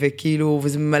 וכאילו,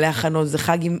 וזה מלא הכנות, זה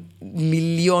חג עם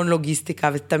מיליון לוגיסטיקה,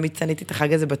 ותמיד צניתי את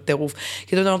החג הזה בטירוף.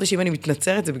 כי אתה אמרת שאם אני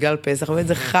מתנצרת, זה בגלל פסח, באמת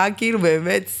זה חג כאילו,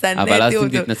 באמת צניתי אותו. אבל אז אם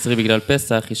תתנצרי בגלל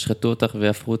פסח, ישחטו אותך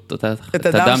ויפרו את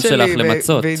הדם שלך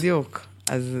למצות. בדיוק.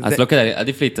 אז לא כדאי,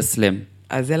 עדיף להתאסלם.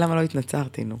 אז זה למה לא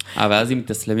התנצרתי, נו. אבל אז אם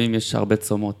מתאסלמים יש הרבה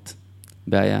צומות.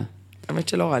 בעיה. האמת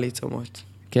שלא רע לי צומות.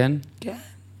 כן? כן.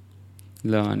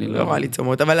 לא, אני לא... לא רע לי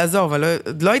צומות, אבל עזוב,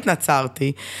 לא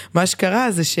התנצרתי. מה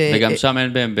שקרה זה ש... וגם שם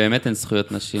באמת אין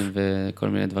זכויות נשים וכל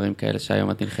מיני דברים כאלה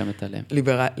שהיום את נלחמת עליהם.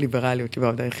 ליברליות,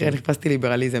 חיפשתי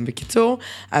ליברליזם. בקיצור,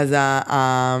 אז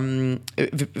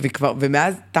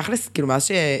ומאז, תכלס, כאילו,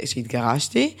 מאז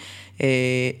שהתגרשתי,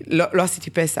 לא עשיתי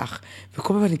פסח,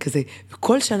 וכל פעם אני כזה,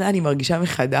 וכל שנה אני מרגישה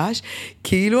מחדש,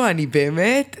 כאילו אני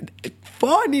באמת,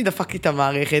 פה אני דפקתי את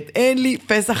המערכת, אין לי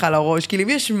פסח על הראש, כאילו אם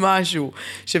יש משהו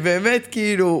שבאמת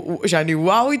כאילו, שאני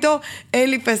וואו איתו, אין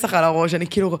לי פסח על הראש, אני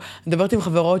כאילו, מדברת עם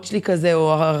חברות שלי כזה,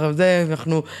 או זה,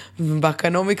 אנחנו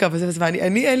באקונומיקה וזה וזה,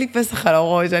 ואני אין לי פסח על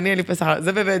הראש, אין לי פסח על הראש,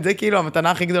 זה באמת, זה כאילו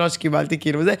המתנה הכי גדולה שקיבלתי,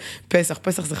 כאילו זה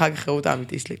פסח זה חג החירות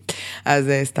האמיתי שלי.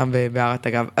 אז סתם בהערת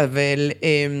אגב, אבל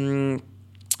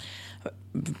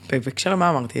בהקשר למה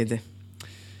אמרתי את זה?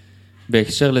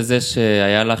 בהקשר לזה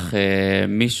שהיה לך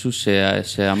מישהו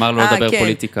שאמר לו לדבר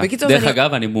פוליטיקה. דרך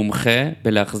אגב, אני מומחה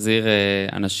בלהחזיר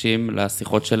אנשים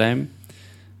לשיחות שלהם.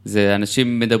 זה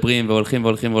אנשים מדברים והולכים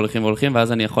והולכים והולכים והולכים,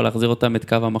 ואז אני יכול להחזיר אותם את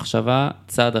קו המחשבה,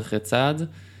 צעד אחרי צעד,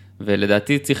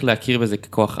 ולדעתי צריך להכיר בזה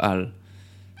ככוח על.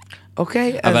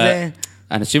 אוקיי, אז... אבל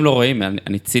אנשים לא רואים,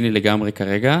 אני ציני לגמרי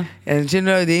כרגע. אנשים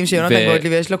לא יודעים שיונתן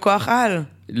גוטליב יש לו כוח על.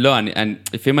 לא,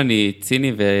 לפעמים אני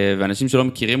ציני, ואנשים שלא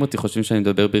מכירים אותי חושבים שאני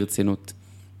מדבר ברצינות.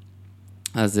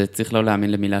 אז צריך לא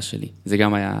להאמין למילה שלי. זה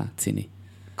גם היה ציני.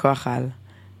 כוח על.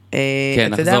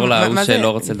 כן, נחזור להוא שלא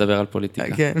רוצה לדבר על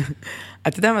פוליטיקה. כן.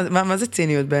 אתה יודע, מה זה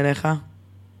ציניות בעיניך?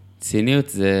 ציניות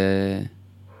זה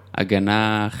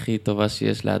הגנה הכי טובה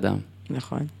שיש לאדם.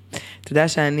 נכון. אתה יודע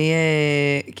שאני,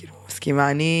 כאילו,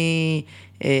 מסכימה, אני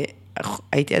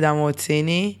הייתי אדם מאוד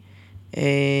ציני,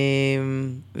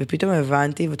 ופתאום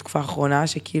הבנתי בתקופה האחרונה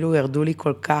שכאילו ירדו לי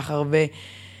כל כך הרבה,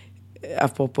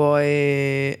 אפרופו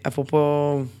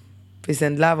פיס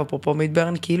אנד לאב, אפרופו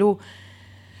מידברן, כאילו,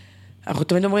 אנחנו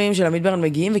תמיד אומרים שלמידברן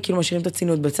מגיעים וכאילו משאירים את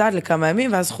הצינות בצד לכמה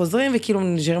ימים, ואז חוזרים וכאילו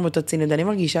נשארים באותה צינות. אני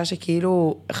מרגישה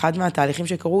שכאילו אחד מהתהליכים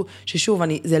שקרו, ששוב,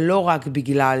 זה לא רק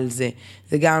בגלל זה,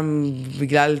 זה גם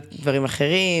בגלל דברים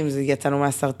אחרים, זה יצאנו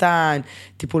מהסרטן,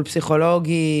 טיפול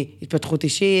פסיכולוגי, התפתחות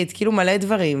אישית, כאילו מלא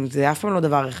דברים, זה אף פעם לא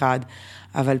דבר אחד,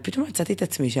 אבל פתאום מצאתי את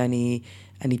עצמי שאני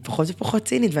פחות ופחות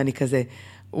צינית, ואני כזה,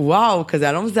 וואו, כזה,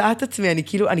 אני לא מזהה את עצמי, אני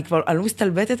לא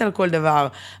מסתלבטת על כל דבר,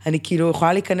 אני כאילו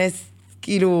יכולה להיכנס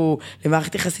כאילו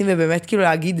למערכת יחסים ובאמת כאילו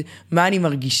להגיד מה אני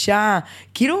מרגישה,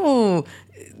 כאילו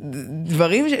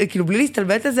דברים, כאילו בלי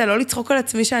להסתלבט לזה, לא לצחוק על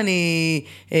עצמי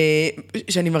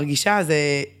שאני מרגישה, זה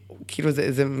כאילו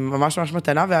זה ממש ממש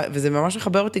מתנה, וזה ממש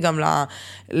מחבר אותי גם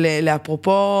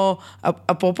לאפרופו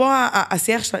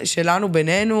השיח שלנו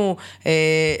בינינו,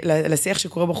 לשיח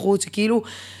שקורה בחוץ, שכאילו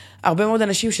הרבה מאוד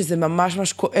אנשים שזה ממש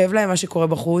ממש כואב להם מה שקורה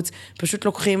בחוץ, פשוט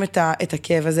לוקחים את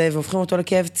הכאב הזה והופכים אותו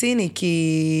לכאב ציני,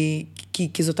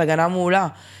 כי זאת הגנה מעולה,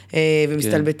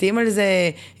 ומסתלבטים על זה,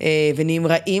 ונהיים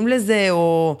רעים לזה,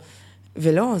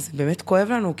 ולא, זה באמת כואב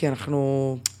לנו, כי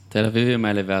אנחנו... תל אביבים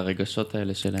האלה והרגשות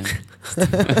האלה שלהם.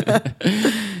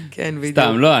 כן, בדיוק.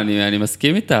 סתם, לא, אני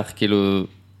מסכים איתך, כאילו...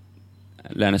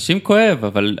 לאנשים כואב,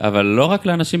 אבל לא רק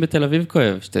לאנשים בתל אביב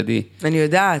כואב, שתדעי. אני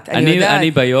יודעת.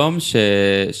 אני ביום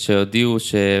שהודיעו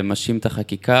שמשים את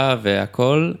החקיקה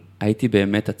והכל, הייתי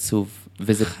באמת עצוב.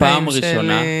 וזה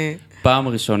פעם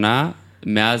ראשונה,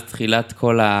 מאז תחילת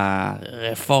כל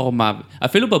הרפורמה,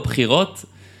 אפילו בבחירות,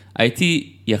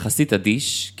 הייתי יחסית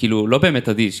אדיש, כאילו לא באמת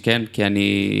אדיש, כן? כי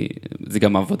זה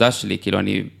גם העבודה שלי, כאילו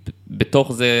אני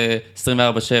בתוך זה 24/7,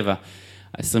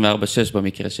 24/6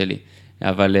 במקרה שלי.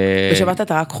 אבל... בשבת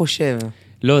אתה רק חושב.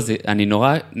 לא, אני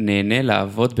נורא נהנה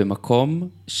לעבוד במקום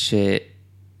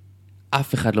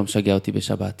שאף אחד לא משגע אותי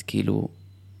בשבת. כאילו,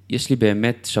 יש לי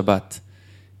באמת שבת.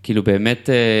 כאילו, באמת,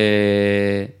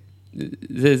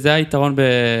 זה היתרון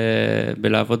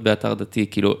בלעבוד באתר דתי,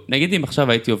 כאילו, נגיד אם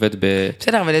עכשיו הייתי עובד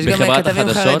בסדר, אבל יש גם כתבים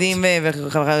חרדים,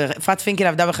 פת פינקל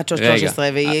עבדה בחדשות 13,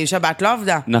 והיא שבת לא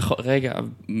עבדה. נכון, רגע,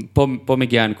 פה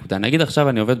מגיעה הנקודה. נגיד עכשיו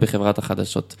אני עובד בחברת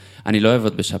החדשות, אני לא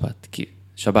אעבוד בשבת, כי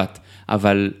שבת,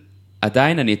 אבל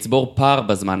עדיין אני אצבור פער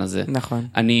בזמן הזה. נכון.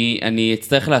 אני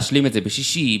אצטרך להשלים את זה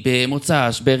בשישי,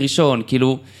 במוצ"ש, בראשון,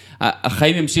 כאילו,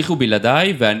 החיים המשיכו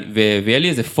בלעדיי, ויהיה לי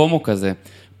איזה פומו כזה.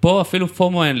 פה אפילו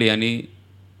פומו אין לי, אני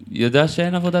יודע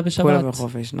שאין עבודה בשבת. כולם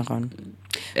בחופש, נכון.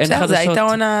 אין חדשות,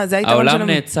 העולם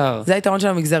נעצר. זה היתרון של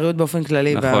המגזריות באופן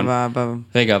כללי. נכון.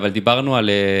 רגע, אבל דיברנו על,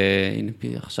 הנה,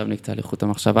 עכשיו נקטע לי חוט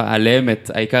המחשבה, על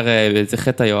האמת, העיקר, זה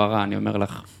חטא היוהרה, אני אומר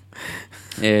לך.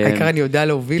 העיקר אני יודע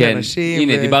להוביל אנשים.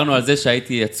 הנה, דיברנו על זה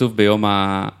שהייתי עצוב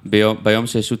ביום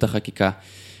שהשות החקיקה.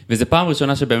 וזו פעם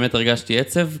ראשונה שבאמת הרגשתי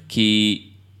עצב,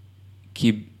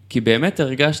 כי באמת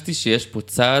הרגשתי שיש פה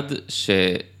צד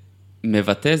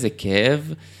שמבטא איזה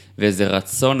כאב ואיזה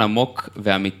רצון עמוק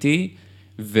ואמיתי,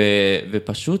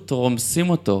 ופשוט רומסים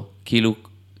אותו. כאילו,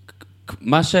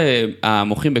 מה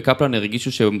שהמוחים בקפלן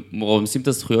הרגישו שרומסים את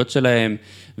הזכויות שלהם,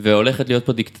 והולכת להיות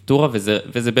פה דיקטטורה,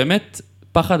 וזה באמת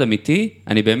פחד אמיתי,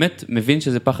 אני באמת מבין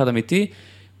שזה פחד אמיתי,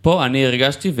 פה אני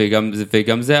הרגשתי,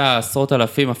 וגם זה העשרות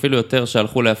אלפים, אפילו יותר,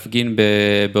 שהלכו להפגין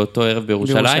באותו ערב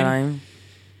בירושלים.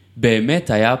 באמת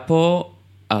היה פה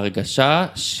הרגשה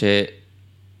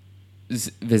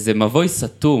וזה מבוי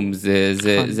סתום, זה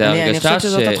הרגשה אני חושבת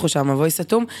שזאת התחושה, מבוי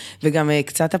סתום, וגם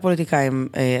קצת הפוליטיקאים,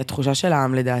 התחושה של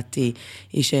העם לדעתי,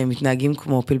 היא שהם מתנהגים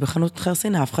כמו פיל בחנות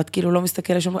חרסינה, אף אחד כאילו לא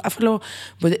מסתכל לשם, אף אחד לא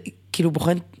כאילו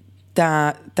בוחן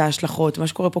את ההשלכות, מה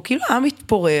שקורה פה, כאילו העם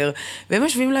מתפורר, והם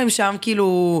יושבים להם שם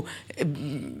כאילו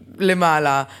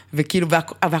למעלה, וכאילו,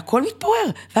 והכל מתפורר,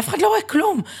 ואף אחד לא רואה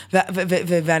כלום,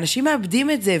 ואנשים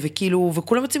מאבדים את זה, וכאילו,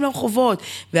 וכולם יוצאים לרחובות,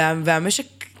 והמשק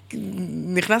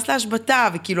נכנס להשבתה,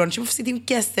 וכאילו אנשים מפסידים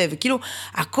כסף, וכאילו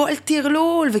הכל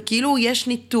תרלול, וכאילו יש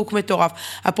ניתוק מטורף.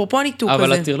 אפרופו הניתוק הזה.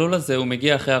 אבל התרלול הזה הוא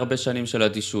מגיע אחרי הרבה שנים של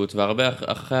אדישות,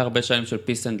 ואחרי הרבה שנים של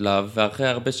peace and love, ואחרי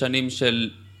הרבה שנים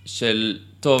של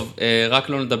טוב, רק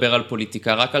לא נדבר על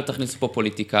פוליטיקה, רק אל תכניסו פה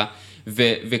פוליטיקה,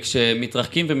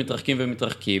 וכשמתרחקים ומתרחקים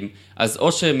ומתרחקים, אז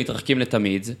או שמתרחקים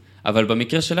לתמיד, אבל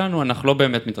במקרה שלנו אנחנו לא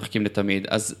באמת מתרחקים לתמיד,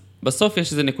 אז בסוף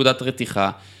יש איזו נקודת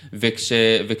רתיחה,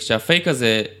 וכשהפייק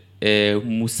הזה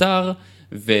מוסר,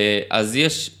 אז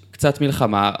יש קצת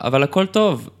מלחמה, אבל הכל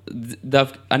טוב.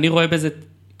 אני רואה בזה,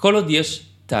 כל עוד יש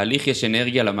תהליך, יש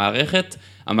אנרגיה למערכת,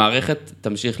 המערכת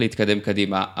תמשיך להתקדם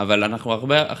קדימה, אבל אנחנו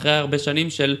אחרי הרבה שנים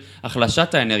של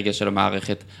החלשת האנרגיה של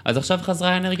המערכת, אז עכשיו חזרה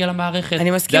האנרגיה למערכת.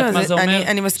 אני מסכימה. יודעת מה זה אומר?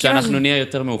 שאנחנו נהיה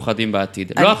יותר מאוחדים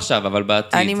בעתיד. לא עכשיו, אבל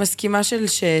בעתיד. אני מסכימה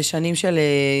שנים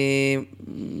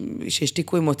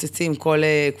שהשתיקו עם מוצצים כל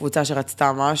קבוצה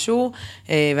שרצתה משהו,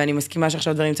 ואני מסכימה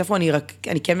שעכשיו דברים צפו,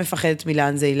 אני כן מפחדת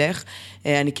מלאן זה ילך,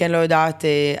 אני כן לא יודעת,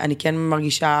 אני כן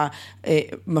מרגישה,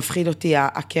 מפחיד אותי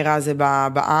הקרע הזה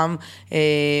בעם,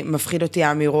 מפחיד אותי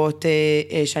האמירות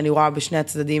שאני רואה בשני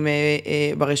הצדדים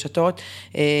ברשתות,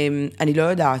 אני לא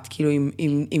יודעת, כאילו,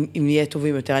 אם נהיה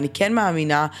טובים יותר. אני כן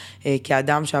מאמינה,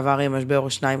 כאדם שעבר משבר או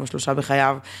 2 או 3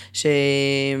 בחייו,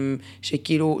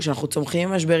 שכאילו, שאנחנו צומחים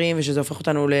עם משברים, ושזה הופך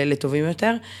אותנו לטובים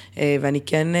יותר, ואני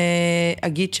כן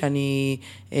אגיד שאני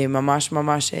ממש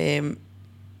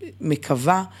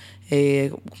מקווה,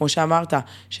 כמו שאמרת,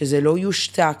 שזה לא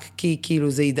יושתק, כי כאילו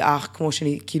זה ידעך, כמו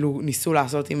שכאילו ניסו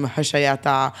לעשות עם השעיית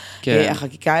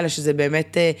החקיקה, אלא שזה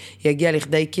באמת יגיע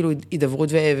לכדי כאילו הידברות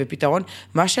ופתרון,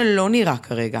 מה שלא נראה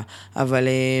כרגע, אבל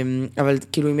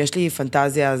כאילו אם יש לי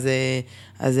פנטזיה,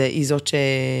 אז היא זאת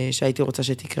שהייתי רוצה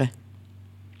שתקרה.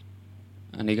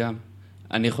 אני גם.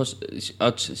 אני חושב,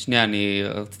 עוד שנייה, אני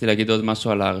רציתי להגיד עוד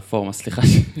משהו על הרפורמה, סליחה,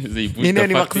 זה עיבוד. הנה,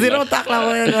 אני מחזיר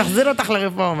אותך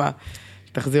לרפורמה.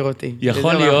 תחזיר אותי.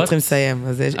 יכול להיות. אנחנו צריכים לסיים.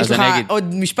 אז יש לך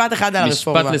עוד משפט אחד על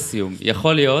הרפורמה. משפט לסיום.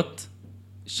 יכול להיות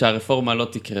שהרפורמה לא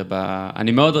תקרה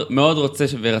אני מאוד רוצה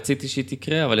ורציתי שהיא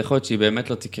תקרה, אבל יכול להיות שהיא באמת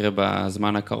לא תקרה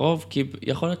בזמן הקרוב, כי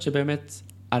יכול להיות שבאמת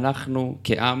אנחנו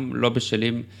כעם לא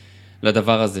בשלים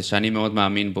לדבר הזה, שאני מאוד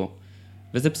מאמין בו.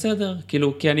 וזה בסדר,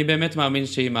 כאילו, כי אני באמת מאמין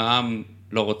שאם העם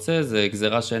לא רוצה, זה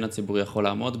גזרה שאין הציבור יכול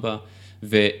לעמוד בה,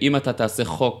 ואם אתה תעשה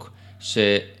חוק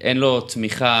שאין לו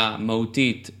תמיכה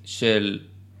מהותית של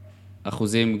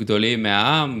אחוזים גדולים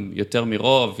מהעם, יותר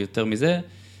מרוב, יותר מזה,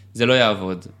 זה לא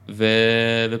יעבוד.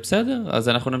 ובסדר, אז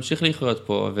אנחנו נמשיך לחיות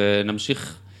פה,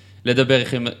 ונמשיך לדבר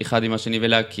אחד עם השני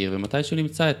ולהכיר, ומתישהו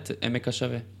נמצא את עמק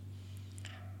השווה.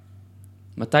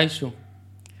 מתישהו.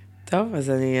 טוב,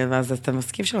 אז אתה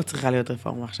מסכים שלא צריכה להיות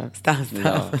רפורמה עכשיו. סתם.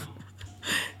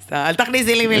 אל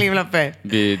תכניסי לי מילים לפה.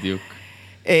 בדיוק.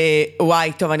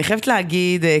 וואי, טוב, אני חייבת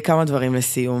להגיד כמה דברים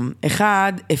לסיום.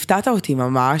 אחד, הפתעת אותי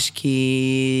ממש,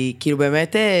 כי כאילו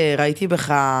באמת ראיתי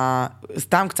בך,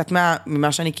 סתם קצת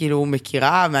ממה שאני כאילו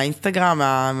מכירה, מהאינסטגרם,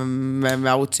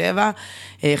 מערוץ 7,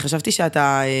 חשבתי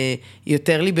שאתה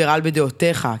יותר ליברל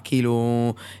בדעותיך,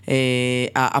 כאילו,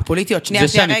 הפוליטיות. שנייה,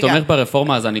 זה שאני תומך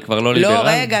ברפורמה, אז אני כבר לא ליברל? לא,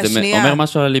 רגע, שנייה. זה אומר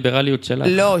משהו על הליברליות שלך?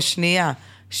 לא,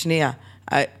 שנייה.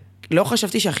 לא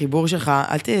חשבתי שהחיבור שלך,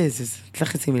 אל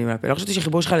תלחצי מילים לפה, לא חשבתי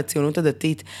שהחיבור שלך לציונות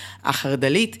הדתית,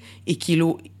 החרדלית, היא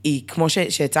כאילו, היא כמו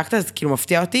שהצגת, אז כאילו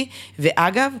מפתיע אותי,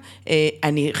 ואגב,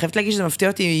 אני חייבת להגיד שזה מפתיע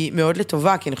אותי מאוד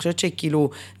לטובה, כי אני חושבת שכאילו,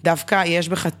 דווקא יש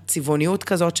בך צבעוניות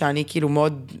כזאת, שאני כאילו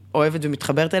מאוד אוהבת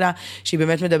ומתחברת אליה, שהיא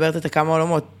באמת מדברת את הכמה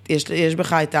עולמות, יש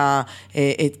בך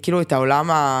כאילו את העולם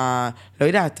לא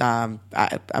יודעת,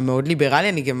 המאוד ליברלי,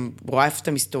 אני גם רואה איפה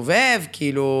אתה מסתובב,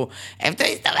 כאילו, איפה אתה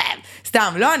מסתובב?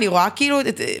 סתם, לא, אני רואה כאילו,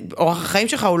 אורח החיים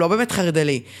שלך הוא לא באמת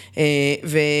חרדלי,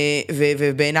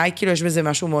 ובעיניי כאילו יש בזה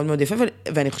משהו מאוד מאוד יפה,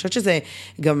 ואני חושבת שזה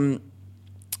גם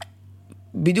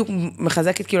בדיוק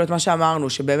מחזקת כאילו את מה שאמרנו,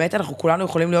 שבאמת אנחנו כולנו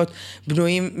יכולים להיות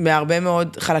בנויים מהרבה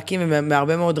מאוד חלקים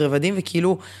ומהרבה מאוד רבדים,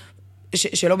 וכאילו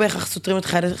שלא בהכרח סותרים את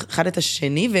אחד את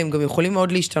השני, והם גם יכולים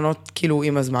מאוד להשתנות כאילו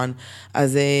עם הזמן.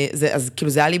 אז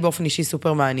כאילו זה היה לי באופן אישי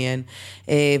סופר מעניין,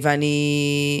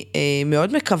 ואני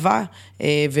מאוד מקווה,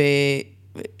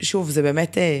 ושוב, זה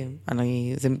באמת,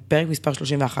 זה פרק מספר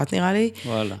 31 נראה לי,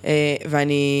 וואלה.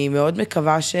 ואני מאוד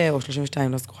מקווה או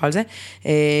 32, לא זכורה על זה,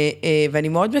 ואני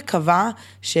מאוד מקווה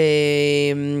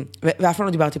ואף פעם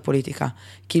לא דיברתי פוליטיקה,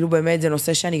 כאילו באמת זה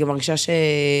נושא שאני גם מרגישה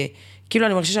כאילו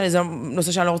אני מרגישה שזה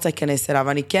נושא שאני לא רוצה להיכנס אליו,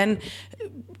 ואני כן,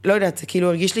 לא יודעת, זה כאילו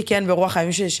הרגיש לי כן ברוח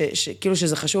הימים כאילו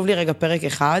שזה חשוב לי רגע פרק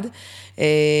אחד,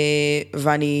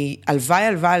 ואני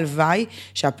הלוואי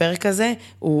שהפרק הזה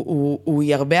הוא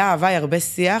ירבה אהבה, ירבה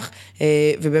שיח,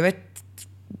 ובאמת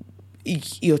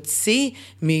יוציא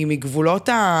מגבולות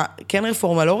כן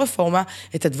רפורמה, לא רפורמה,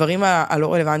 את הדברים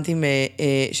הלא רלוונטיים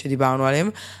שדיברנו עליהם.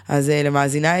 אז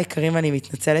למאזיני היקרים אני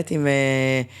מתנצלת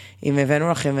אם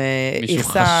הבאנו לכם מישהו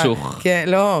חשוך. כן,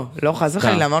 לא חס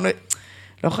וחלילה, אמרנו,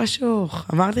 לא חשוך,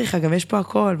 אמרתי לך, גם יש פה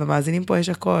הכל, במאזינים פה יש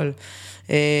הכל.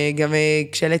 גם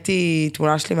כשהעליתי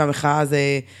תמונה שלי מהמחאה, אז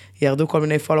ירדו כל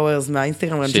מיני followers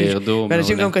מהאינסטגרם,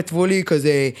 ואנשים גם כתבו לי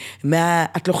כזה,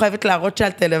 את לא חייבת להראות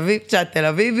שאת תל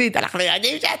אביבית, אנחנו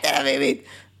יודעים שאת תל אביבית.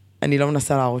 אני לא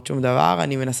מנסה להראות שום דבר,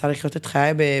 אני מנסה לחיות את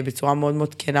חיי בצורה מאוד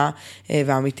מאוד כנה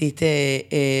ואמיתית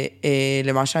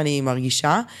למה שאני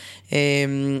מרגישה,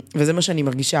 וזה מה שאני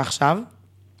מרגישה עכשיו.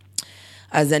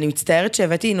 אז אני מצטערת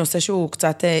שהבאתי נושא שהוא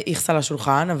קצת איכס על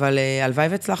השולחן, אבל הלוואי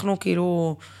והצלחנו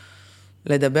כאילו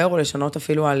לדבר או לשנות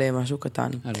אפילו על משהו קטן.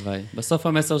 הלוואי. בסוף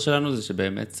המסר שלנו זה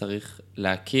שבאמת צריך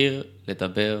להכיר,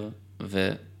 לדבר,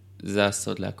 וזה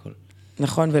הסוד להכל.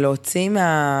 נכון,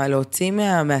 ולהוציא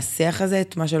מהשיח הזה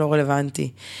את מה שלא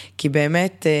רלוונטי. כי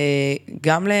באמת,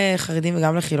 גם לחרדים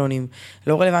וגם לחילונים,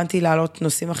 לא רלוונטי להעלות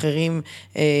נושאים אחרים,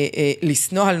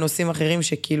 לסנוע על נושאים אחרים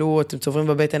שכאילו אתם צוברים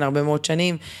בבטן הרבה מאוד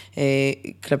שנים,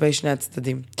 כלפי שני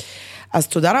הצדדים. אז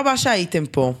תודה רבה שהייתם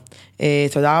פה.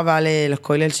 תודה רבה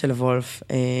לכולל של וולף,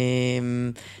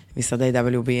 משרדי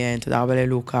WBN, תודה רבה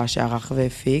ללוקה שערך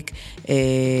והפיק.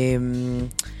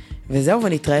 וזהו,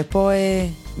 ונתראה פה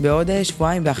בעוד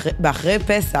שבועיים, באחרי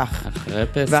פסח. אחרי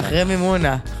פסח. ואחרי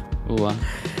מימונה.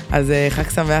 אז חג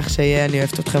שמח שיהיה, אני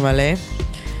אוהבת אתכם מלא.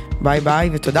 ביי ביי,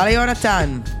 ותודה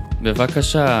ליונתן.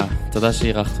 בבקשה, תודה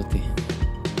שהירחת אותי.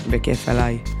 בכיף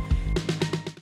עליי.